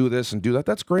shots and do this and do that.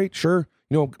 That's great, sure.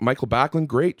 Michael Backlund,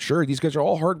 great, sure. These guys are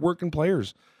all hard-working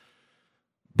players,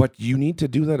 but you need to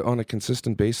do that on a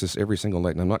consistent basis every single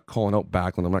night. And I'm not calling out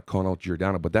Backlund, I'm not calling out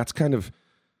Giordano, but that's kind of.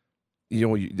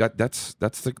 That's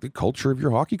the culture of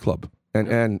your hockey club,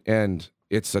 and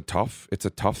it's a tough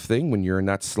thing when you're in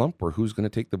that slump where who's going to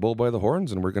take the bull by the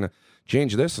horns and we're going to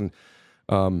change this, and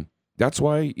that's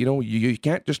why you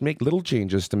can't just make little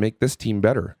changes to make this team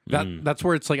better. That's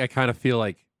where it's like I kind of feel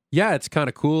like it's kind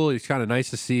of cool, it's kind of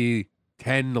nice to see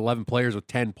 10, 11 players with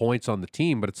 10 points on the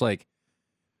team, but it's like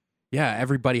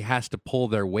everybody has to pull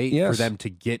their weight for them to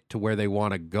get to where they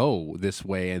want to go this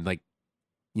way, and like.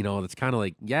 It's kind of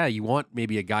like, you want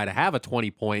maybe a guy to have a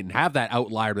 20-point and have that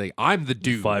outlier, like, I'm the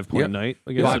dude. 5-point night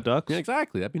against the Ducks. Yeah,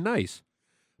 exactly. That'd be nice.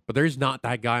 But there's not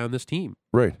that guy on this team.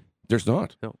 Right. There's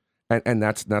not. No. And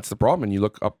that's the problem. And you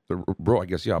look up the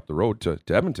road, up the road to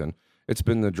Edmonton, it's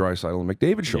been the Draisaitl and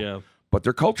McDavid show. Yeah. But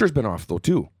their culture's been off, though,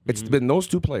 too. It's been those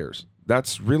two players.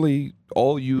 That's really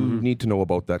all you need to know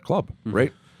about that club,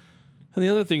 right? And the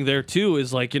other thing there, too,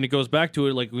 is like, and it goes back to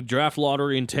it, like with draft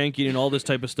lottery and tanking and all this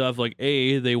type of stuff, like,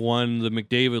 they won the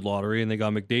McDavid lottery and they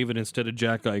got McDavid instead of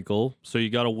Jack Eichel, so you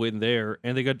got to win there,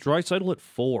 and they got Draisaitl at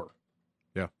 4.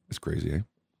 Yeah. It's crazy, eh?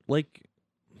 Like,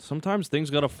 sometimes things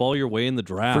got to fall your way in the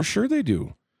draft. For sure they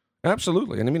do.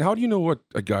 Absolutely. And I mean, how do you know what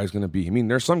a guy's going to be? I mean,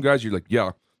 there's some guys you're like,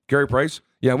 Carey Price,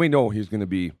 we know he's going to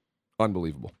be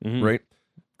unbelievable, right?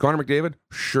 Connor McDavid,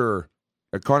 sure.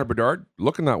 Connor Bedard,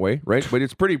 looking that way, right? But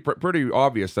it's pretty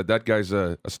obvious that guy's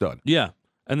a stud. Yeah,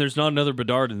 and there's not another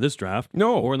Bedard in this draft.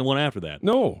 No. Or in the one after that.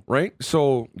 No, right?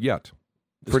 So,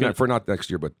 for not next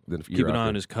year, but the year keep an eye after.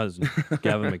 on his cousin,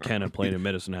 Gavin McKenna, playing in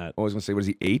Medicine Hat. I was going to say, was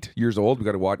he 8 years old? We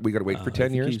got to wait for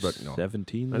 10 years, but no.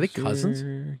 17. Are they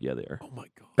cousins? Yeah, they are. Oh my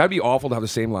god, that'd be awful to have the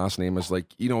same last name as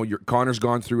your Connor's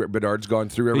gone through it, Bedard's gone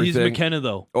through everything. He's McKenna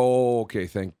though. Oh, okay.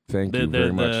 Thank you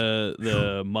very much.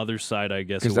 The mother's side, I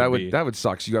guess. Because that would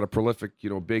suck. So you got a prolific,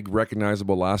 big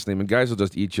recognizable last name, and guys will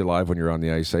just eat you alive when you're on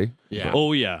the ice, eh? Yeah.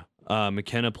 Oh yeah.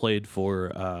 McKenna played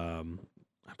for.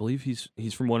 I believe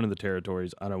he's from one of the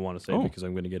territories. I don't want to say because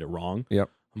I'm going to get it wrong. Yep.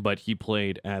 But he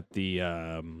played at the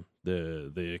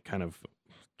kind of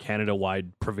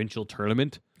Canada-wide provincial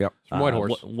tournament. Yep. From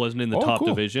Whitehorse. Wasn't in the top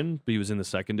division, but he was in the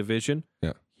second division.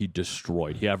 Yeah. He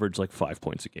destroyed. He averaged like 5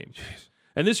 points a game. Jeez.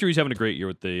 And this year he's having a great year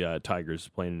with the Tigers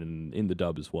playing in the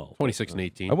dub as well. 26 and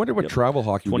 18. I wonder what travel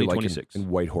hockey would be like in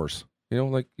Whitehorse.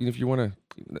 Like if you want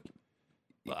to.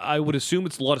 I would assume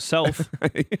it's a lot of south,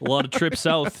 a lot of trips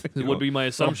south would be my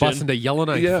assumption. Busting to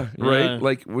Yellowknife. Yeah, right.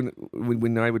 Like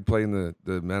when I would play in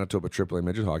the Manitoba AAA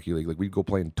Midget Hockey League, like we'd go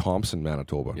play in Thompson,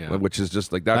 Manitoba, which is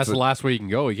just like that's the last way you can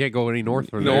go. You can't go any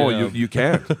north from there. No, you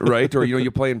can't, right? Or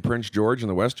you play in Prince George in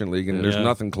the Western League, and there's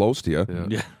nothing close to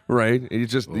you, right?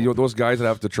 It's just those guys that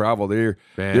have to travel. They're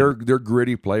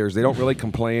gritty players. They don't really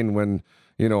complain when.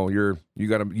 You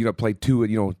got to play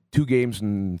two games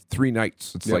in 3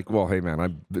 nights. It's like, well, hey man,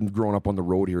 I've been growing up on the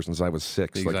road here since I was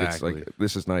 6. Exactly. Like it's like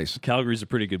this is nice. Calgary's a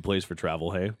pretty good place for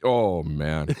travel, hey? Oh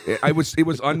man, it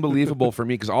was unbelievable for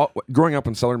me because growing up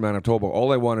in southern Manitoba,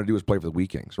 all I wanted to do was play for the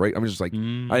Wheat Kings. Right? I'm just like,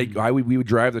 we would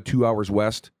drive the 2 hours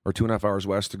west or 2.5 hours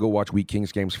west to go watch Wheat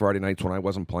Kings games Friday nights when I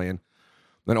wasn't playing.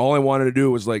 Then all I wanted to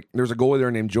do was like, there's a goalie there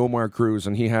named Jomar Cruz,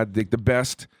 and he had the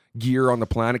best gear on the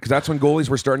planet because that's when goalies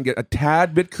were starting to get a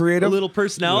tad bit creative, a little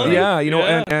personality.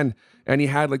 And he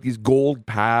had like these gold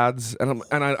pads, and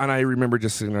I remember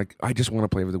just saying like, I just want to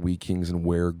play with the Wheat Kings and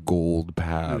wear gold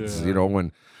pads,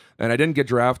 and I didn't get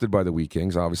drafted by the Wheat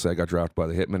Kings. Obviously, I got drafted by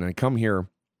the Hitmen, and I come here,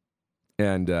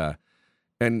 and the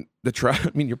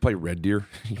you play Red Deer,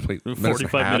 you play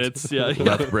 45 minutes,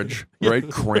 Lethbridge, right?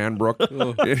 Cranbrook.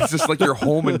 It's just like you're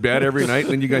home in bed every night,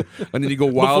 and then you go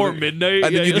wild before midnight,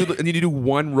 and then you do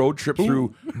one road trip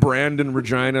through Brandon,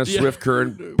 Regina, Swift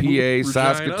Current, PA,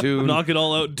 Saskatoon. Knock it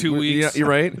all out in 2 weeks. Yeah, you're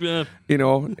right. Yeah.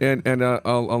 And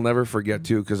I'll never forget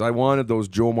too because I wanted those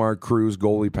Jomar Cruz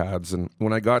goalie pads, and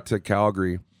when I got to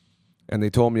Calgary. and they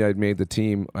told me I'd made the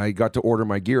team. I got to order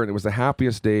my gear, and it was the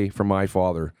happiest day for my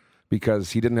father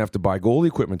because he didn't have to buy goalie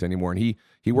equipment anymore. And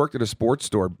he worked at a sports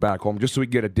store back home just so he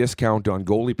could get a discount on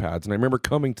goalie pads. And I remember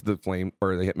coming to the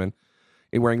Hitman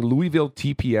and wearing Louisville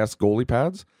TPS goalie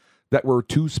pads that were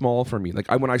too small for me.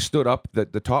 Like when I stood up, the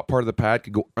top part of the pad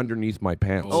could go underneath my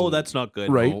pants. Oh, that's not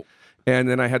good. Right. Oh. And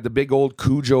then I had the big old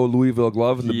Cujo Louisville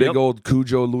glove and the big old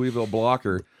Cujo Louisville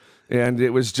blocker. And it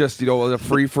was just, a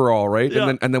free for all, right?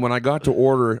 Yeah. And then when I got to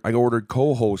order, I ordered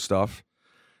Coho stuff.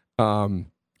 And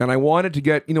I wanted to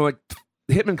get, like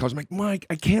Hitman comes, I'm like, Mike,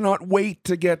 I cannot wait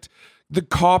to get the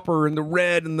copper and the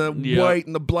red and the white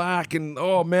and the black. And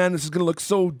oh man, this is going to look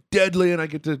so deadly. And I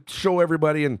get to show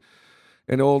everybody. And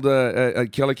old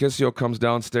Kelly Kissio comes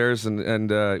downstairs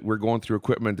and we're going through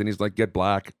equipment and he's like, get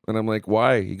black. And I'm like,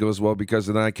 why? He goes, well, because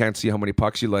then I can't see how many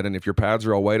pucks you let in if your pads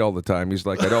are all white all the time. He's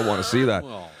like, I don't want to see that.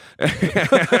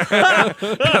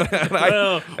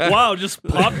 Wow, just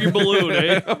pop your balloon,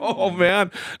 eh? Oh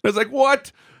man. I was like,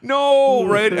 what? No,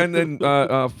 right? And then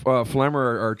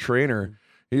Flemmer, our trainer,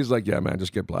 he's like, yeah, man,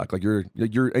 just get black. Like you're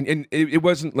and it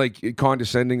wasn't like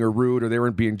condescending or rude or they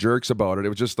weren't being jerks about it. It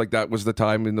was just like that was the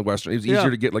time in the Western. It was easier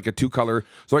to get like a 2-color.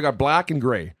 So I got black and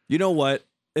gray. You know what?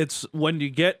 It's when you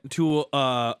get to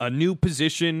a new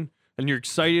position and you're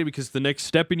excited because the next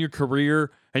step in your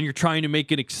career and you're trying to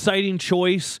make an exciting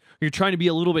choice. You're trying to be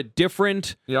a little bit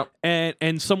different. Yep.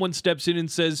 And someone steps in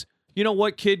and says, you know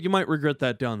what, kid? You might regret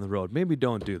that down the road. Maybe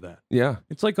don't do that. Yeah.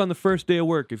 It's like on the first day of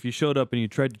work, if you showed up and you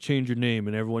tried to change your name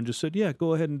and everyone just said, yeah,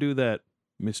 go ahead and do that,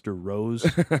 Mr. Rose.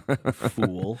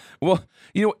 Fool. Well,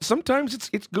 sometimes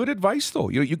it's good advice, though.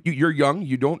 You're young.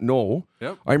 You don't know.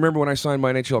 Yep. I remember when I signed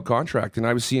my NHL contract and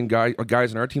I was seeing guys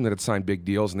on our team that had signed big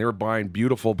deals and they were buying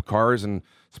beautiful cars and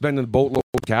spending boatload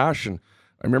of cash. And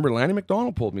I remember Lanny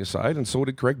McDonald pulled me aside, and so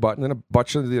did Craig Button and a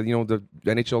bunch of the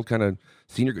NHL kind of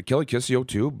senior, Kelly Kissio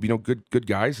too, good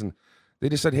guys, and they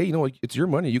just said, hey, it's your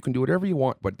money, you can do whatever you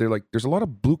want, but they're like, there's a lot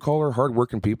of blue collar, hard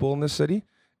working people in this city,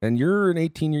 and you're an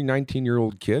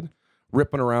 19-year-old kid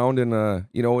ripping around, and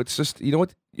it's just,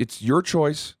 it's your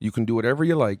choice, you can do whatever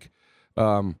you like,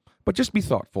 but just be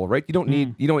thoughtful, right? You don't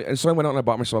need, and so I went out and I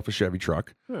bought myself a Chevy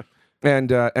truck,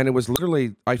 and it was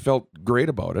literally, I felt great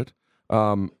about it.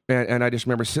 And I just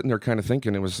remember sitting there kind of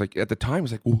thinking, it was like, at the time, it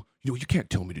was like, oh, you can't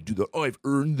tell me to do that. Oh, I've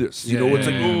earned this. It's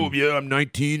like, oh, yeah, I'm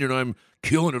 19 and I'm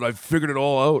killing it. I've figured it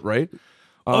all out, right?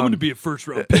 I'm going to be a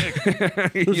first-round pick.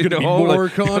 There's going to be more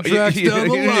contracts down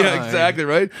the line. Yeah, exactly,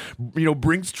 right?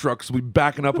 Brinks trucks will be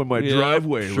backing up on my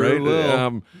driveway, sure right?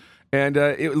 Will. And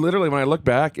it literally, when I look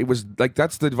back, it was like,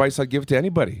 that's the advice I'd give to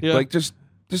anybody. Yeah. Like, just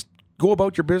go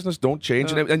about your business. Don't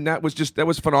change. And that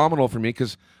was phenomenal for me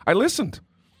because I listened.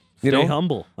 Stay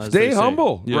humble. Stay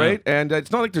humble, right? And it's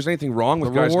not like there's anything wrong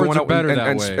with guys going out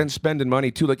and spending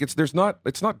money too. Like it's not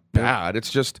bad.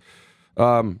 It's just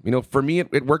for me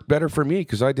it worked better for me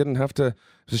because I didn't have to.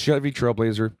 It's a Chevy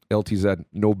Trailblazer LTZ,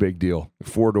 no big deal.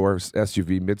 4-door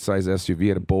SUV, mid-size SUV,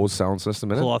 had a Bose sound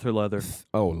system in it. Cloth or leather?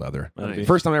 Oh, leather. Nice.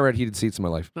 First time I ever had heated seats in my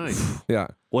life. Nice. Yeah.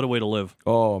 What a way to live.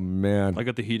 Oh man. I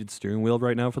got the heated steering wheel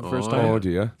right now for the first time. Oh,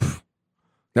 do you?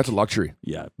 That's a luxury.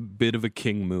 Yeah, bit of a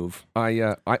king move.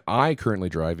 I currently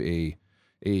drive a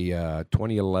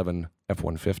 2011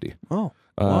 F-150. Oh,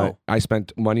 wow. I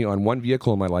spent money on one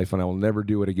vehicle in my life, and I will never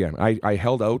do it again. I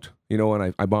held out,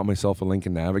 and I bought myself a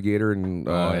Lincoln Navigator, and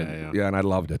and I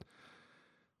loved it.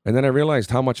 And then I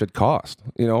realized how much it cost,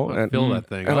 and fill that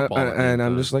thing up. And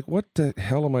I'm just like, what the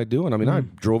hell am I doing? I mean, I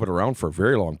drove it around for a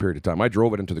very long period of time. I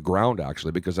drove it into the ground,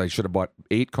 actually, because I should have bought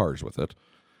 8 cars with it.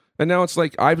 And now it's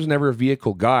like I was never a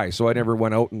vehicle guy, so I never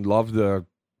went out and I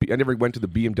never went to the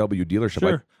BMW dealership.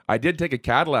 Sure. I did take a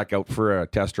Cadillac out for a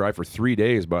test drive for 3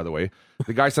 days, by the way.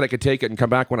 The guy said I could take it and come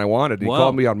back when I wanted. He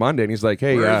called me on Monday, and he's like,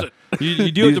 hey, where is it?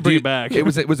 You do have to bring it back. It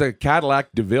was a Cadillac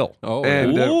DeVille. Oh,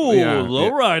 and,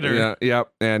 lowrider. Yeah.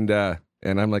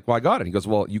 And I'm like, well, I got it. He goes,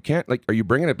 well, you can't, are you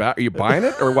bringing it back? Are you buying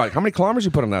it? Or what? How many kilometers you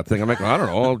put on that thing? I'm like, well, I don't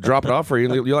know. I'll drop it off for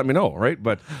you. You let me know, right?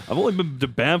 But I've only been to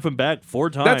Banff and back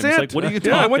 4 times. That's it. Like, what are you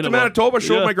talking I went to about? Manitoba,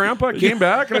 showed my grandpa, came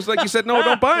back, and it's like, he said, no,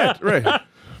 don't buy it. Right.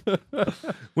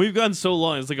 We've gone so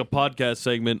long. It's like a podcast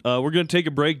segment. We're going to take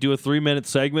a break, do a 3-minute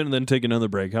segment, and then take another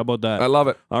break. How about that? I love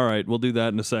it. All right. We'll do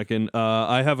that in a second.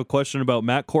 I have a question about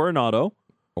Matt Coronado.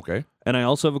 Okay. And I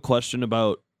also have a question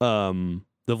about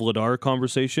the Vladar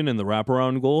conversation and the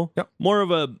wraparound goal. Yep. More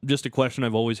of just a question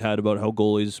I've always had about how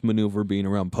goalies maneuver being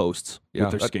around posts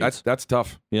with their skates. That's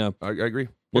tough. Yeah. I agree.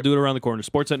 We'll do it around the corner.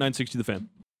 Sports at 960 The Fan.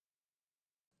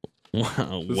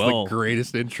 Wow. This is the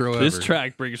greatest intro ever. This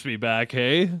track brings me back,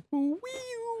 hey?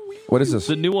 What is this? Is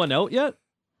the new one out yet?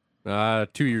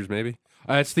 2 years maybe.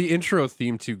 It's the intro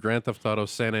theme to Grand Theft Auto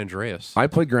San Andreas. I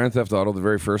played Grand Theft Auto, the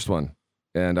very first one,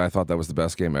 and I thought that was the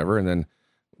best game ever. And then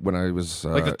when I was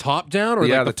like the top down, or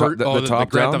yeah, like the top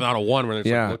Grand down? Theft Auto 1 when it's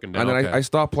like looking down. And then I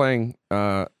stopped playing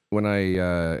when I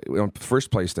on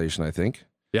first PlayStation, I think.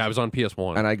 Yeah, I was on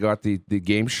PS1. And I got the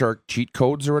Game Shark cheat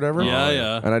codes or whatever.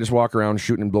 Yeah. And I just walk around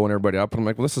shooting and blowing everybody up. And I'm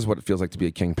like, well, this is what it feels like to be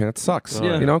a kingpin. It sucks.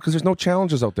 You know, because there's no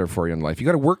challenges out there for you in life. You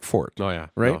got to work for it. Oh, yeah.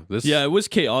 Right? No, it was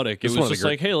chaotic. It was just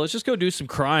like, hey, let's just go do some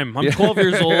crime. I'm 12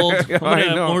 years old. I'm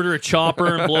going to order a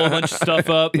chopper and blow a bunch of stuff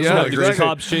up. Yeah, the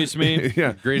cops chase me.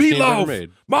 Yeah. Greatest game ever Meatloaf!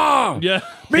 made. Mom! Yeah.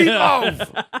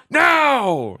 Meatloaf!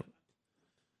 Now!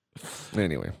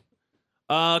 Anyway.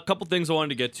 A couple things I wanted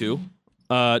to get to.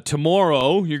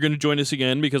 Tomorrow, you're going to join us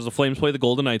again because the Flames play the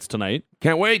Golden Knights tonight.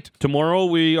 Can't wait. Tomorrow,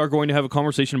 we are going to have a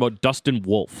conversation about Dustin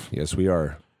Wolf. Yes, we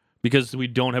are. Because we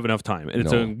don't have enough time. And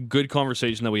it's a good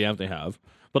conversation that we have to have.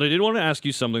 But I did want to ask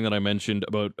you something that I mentioned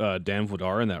about Dan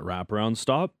Vladar and that wraparound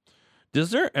stop.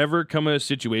 Does there ever come a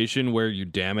situation where you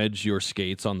damage your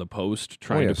skates on the post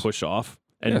trying to push off?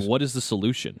 And what is the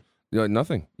solution?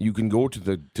 Nothing. You can go to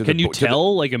the... Can you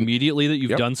tell, like, immediately that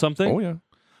you've done something? Oh, yeah.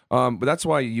 But that's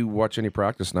why you watch any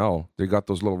practice now. They got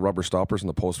those little rubber stoppers in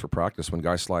the post for practice when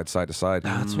guys slide side to side.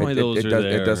 That's why those are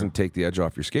there. It doesn't take the edge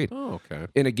off your skate. Oh, okay.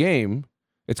 In a game,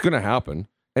 it's going to happen,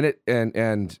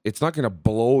 and it's not going to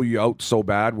blow you out so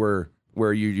bad where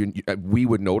we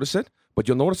would notice it, but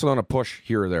you'll notice it on a push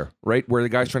here or there, right? Where the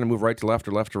guy's trying to move right to left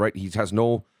or left to right. He has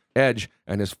no edge,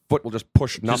 and his foot will just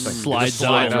push nothing. Just slides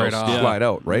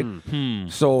out, right?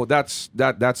 So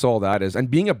that's all that is. And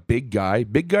being a big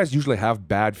guys usually have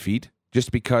bad feet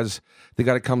just because they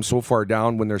got to come so far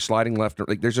down when they're sliding left.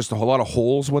 Like there's just a whole lot of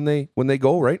holes when they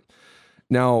go, right?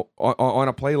 Now on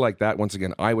a play like that, once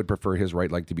again, I would prefer his right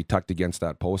leg to be tucked against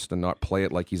that post and not play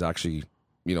it like he's actually,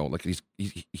 like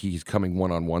he's coming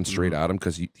one-on-one straight at him,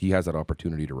 because he has that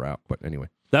opportunity to wrap. But anyway.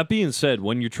 That being said,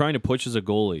 when you're trying to push as a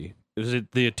goalie, is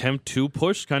it the attempt to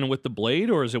push kind of with the blade,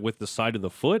 or is it with the side of the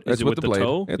foot? Is it with the blade.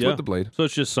 toe? It's with the blade. So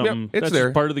it's just something it's that's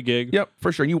just part of the gig. Yep,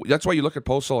 for sure. That's why you look at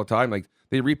posts all the time. Like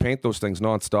they repaint those things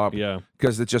nonstop. Yeah,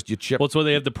 because it's just you chip. Well, it's why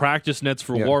they have the practice nets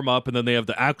for warm up, and then they have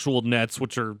the actual nets,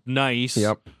 which are nice.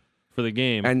 Yep. For the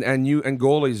game, and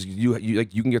goalies,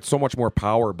 you can get so much more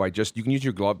power by just, you can use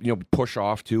your glove, push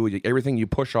off too. Everything you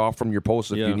push off from your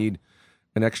post if you need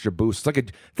an extra boost.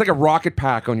 It's like a rocket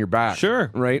pack on your back. Sure.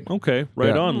 Right? Okay.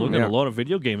 Right on. Looking at a lot of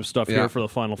video game stuff here for the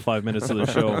final 5 minutes of the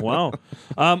show. Wow.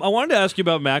 I wanted to ask you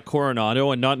about Matt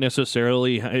Coronado, and not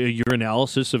necessarily your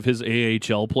analysis of his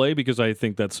AHL play, because I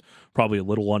think that's probably a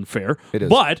little unfair. It is.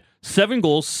 But 7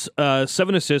 goals,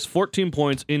 7 assists, 14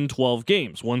 points in 12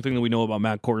 games. One thing that we know about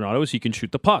Matt Coronado is he can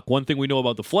shoot the puck. One thing we know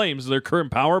about the Flames is their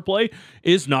current power play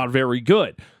is not very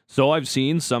good. So I've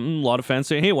seen a lot of fans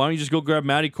say, hey, why don't you just go grab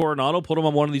Matty Coronado, put him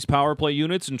on one of these power play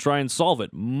units, and try and solve it.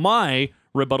 My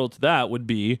rebuttal to that would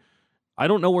be, I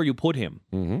don't know where you put him.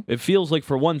 Mm-hmm. It feels like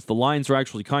for once the lines are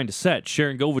actually kind of set.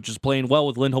 Sharon Govich is playing well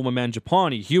with Lindholm and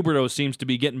Mangiapane. Huberdeau seems to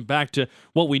be getting back to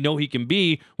what we know he can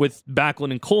be with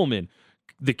Backlund and Coleman.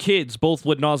 The kids, both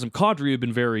Lidnaz and Kadri, have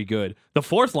been very good. The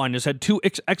fourth line has had 2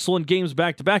 excellent games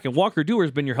back-to-back, and Walker Dewar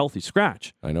has been your healthy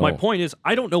scratch. I know. My point is,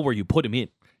 I don't know where you put him in.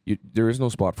 There is no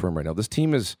spot for him right now. This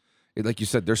team is, like you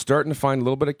said, they're starting to find a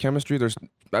little bit of chemistry.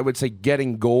 I would say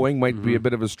getting going might be a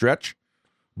bit of a stretch,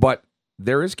 but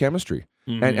there is chemistry.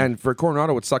 Mm-hmm. And for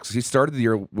Coronado, it sucks. He started the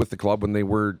year with the club when they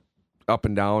were up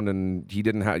and down, and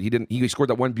he scored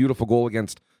that one beautiful goal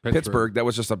against Pittsburgh. That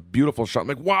was just a beautiful shot. I'm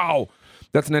like, wow,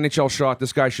 that's an NHL shot.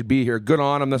 This guy should be here. Good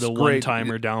on him. That's the great.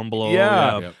 One-timer down below.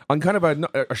 Yeah. On kind of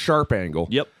a sharp angle.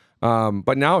 Yep.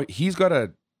 But now he's got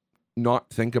to not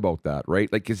think about that,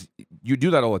 right? Like, because you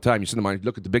do that all the time. You sit in the mind,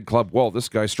 look at the big club. Well, this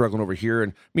guy's struggling over here,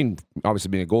 and I mean, obviously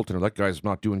being a goaltender, that guy's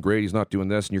not doing great. He's not doing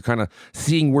this, and you're kind of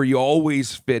seeing where you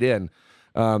always fit in.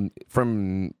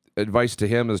 From advice to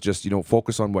him is just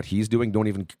focus on what he's doing. Don't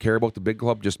even care about the big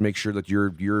club. Just make sure that you're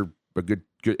a good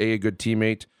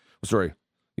teammate. Sorry,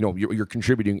 you're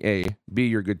contributing. B,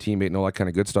 you're a good teammate, and all that kind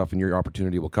of good stuff, and your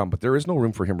opportunity will come. But there is no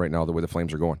room for him right now the way the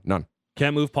Flames are going. None.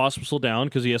 Can't move Pospisil down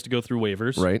because he has to go through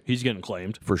waivers. Right. He's getting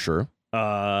claimed. For sure.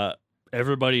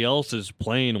 Everybody else is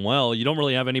playing well. You don't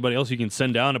really have anybody else you can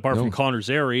send down apart from Connor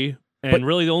Zary. And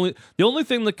really the only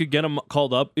thing that could get him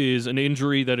called up is an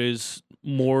injury that is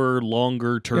more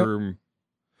longer term.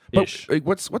 But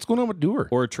what's going on with Dewar?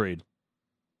 Or a trade.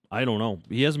 I don't know.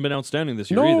 He hasn't been outstanding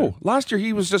this year either. No. Last year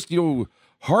he was just,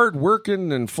 hard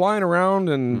working and flying around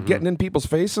and getting in people's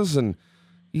faces, and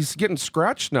he's getting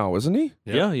scratched now, isn't he?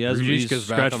 Yeah, he has. He's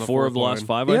scratched 4 of the last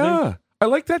 5, I think. Yeah, I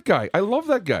like that guy. I love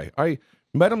that guy. I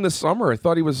met him this summer. I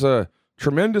thought he was a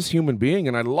tremendous human being,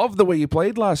 and I loved the way he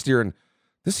played last year. And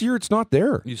This year, it's not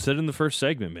there. You said in the first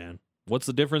segment, man. What's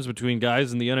the difference between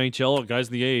guys in the NHL and guys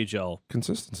in the AHL?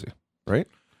 Consistency, right?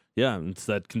 Yeah, it's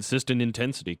that consistent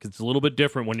intensity. 'Cause it's a little bit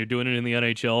different when you're doing it in the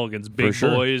NHL against big sure.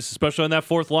 boys, especially on that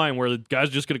fourth line where the guy's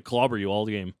just going to clobber you all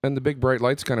the game. And the big bright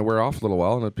lights kind of wear off a little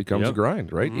while, and it becomes a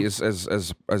grind, right?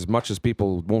 Mm-hmm. As much as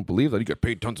people won't believe that, you get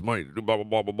paid tons of money to do blah blah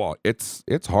blah blah blah. It's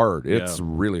hard. It's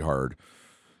really hard.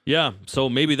 Yeah, so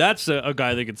maybe that's a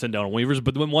guy they could send down on waivers.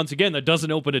 But then once again, that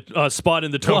doesn't open a spot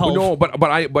in the 12. No,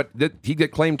 but he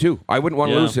get claimed too. I wouldn't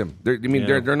want to lose him.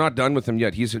 They're not done with him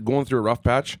yet. He's going through a rough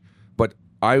patch, but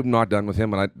I'm not done with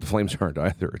him, and the Flames aren't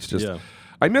either. It's just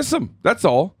I miss him. That's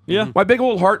all. Yeah. My big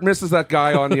old heart misses that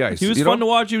guy on the ice. He was fun to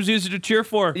watch. He was easy to cheer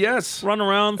for. Yes. Run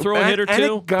around, throw a hit or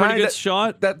two. Pretty good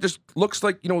shot. That just looks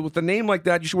like, with a name like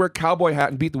that, you should wear a cowboy hat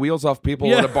and beat the wheels off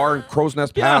people at a bar in Crow's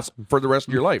Nest Pass for the rest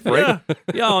of your life, right?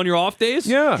 Yeah, on your off days.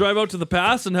 Yeah. Drive out to the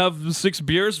pass and have 6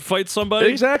 beers, fight somebody.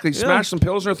 Exactly. Smash some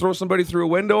Pilsner, throw somebody through a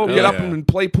window, get up and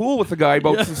play pool with the guy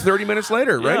about 30 minutes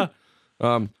later, right?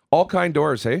 All kind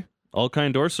doors, hey? All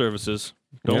Kind Door Services.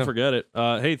 Don't forget it.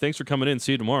 Hey, thanks for coming in.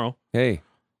 See you tomorrow. Hey.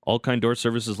 All Kind Door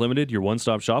Services Limited, your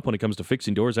one-stop shop when it comes to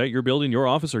fixing doors at your building, your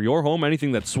office, or your home.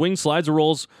 Anything that swings, slides, or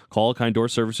rolls, call All Kind Door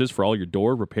Services for all your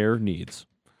door repair needs.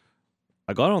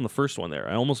 I got on the first one there.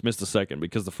 I almost missed the second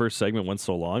because the first segment went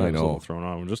so long. I was a little thrown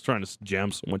on. I'm just trying to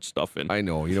jam so much stuff in. I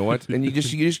know. You know what? And you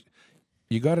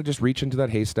got to just reach into that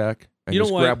haystack and You know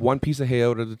just what? grab one piece of hay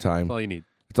out at a time. That's all you need.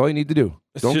 That's all you need to do.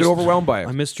 Don't get overwhelmed by it.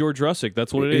 I miss George Russick.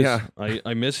 That's what it is. Yeah.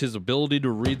 I miss his ability to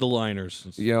read the liners.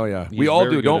 Yeah. He's We all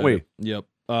very do, good don't at we? it. Yep.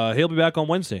 He'll be back on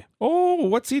Wednesday. Oh,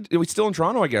 what's he? He's still in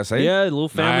Toronto, I guess, eh? Yeah, a little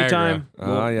family Niagara.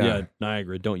 time. Yeah.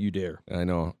 Niagara. Don't you dare. I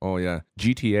know. Oh, yeah.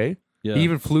 GTA? Yeah. He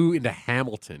even flew into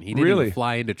Hamilton. He didn't Really? even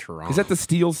fly into Toronto. Is that the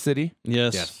Steel City?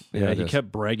 Yes. Yes. Yeah, Yeah, it he is.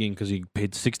 kept bragging because he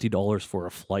paid $60 for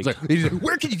a flight. He's like,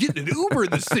 where can you get an Uber in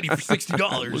the city for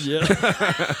 $60? Yeah.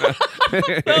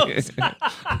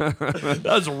 that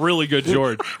was really good,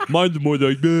 George. Mine's more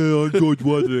like, I'm George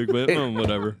Russick, but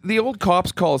whatever. The old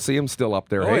Cops Coliseum's still up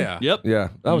there, Oh, hey? yeah. Yep. Yeah,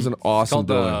 that was an awesome Called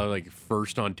building. the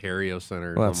First Ontario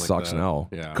Center. or Well, that something like sucks now.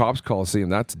 Yeah. Cops Coliseum,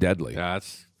 that's deadly. Yeah,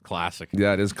 that's classic.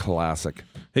 Yeah, it is classic.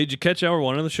 Hey, did you catch hour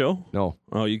 1 of the show? No.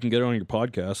 Oh, you can get it on your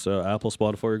podcast, Apple,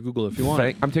 Spotify, or Google if you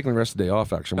want. I'm taking the rest of the day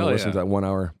off, actually. I'm going to listen to that 1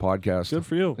 hour podcast. Good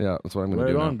for you. Yeah, that's what I'm going to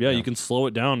Right do on. now. Yeah, you can slow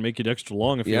it down, make it extra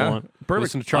long if you want. Perfect.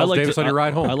 Listen to Charles I like Davis to- on your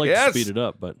ride home. I like Yes. to speed it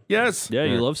up, but Yes. yeah,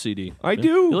 you love CD. I Yeah. do.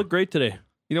 You look great today.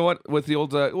 You know what? With the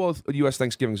old, U.S.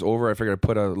 Thanksgiving's over. I figured I'd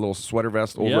put a little sweater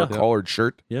vest over a collared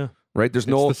shirt. Yeah. Right? There's It's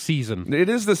no. the season. It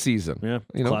is the season. Yeah.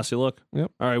 You know? Classy look. Yep.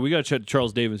 All right, we got to check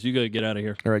Charles Davis. You got to get out of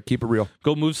here. All right, keep it real.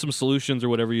 Go move some solutions or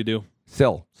whatever you do.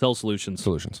 Sell Solutions.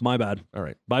 solutions. My bad. All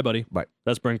right. Bye, buddy. Bye.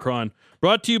 That's Brent Krahn.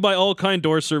 Brought to you by All Kind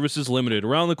Door Services Limited.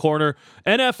 Around the corner,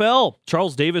 NFL.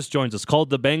 Charles Davis joins us. Called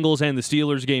the Bengals and the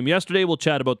Steelers game yesterday. We'll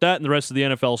chat about that and the rest of the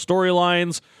NFL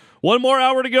storylines. One more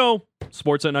hour to go.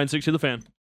 Sports at 960 The Fan.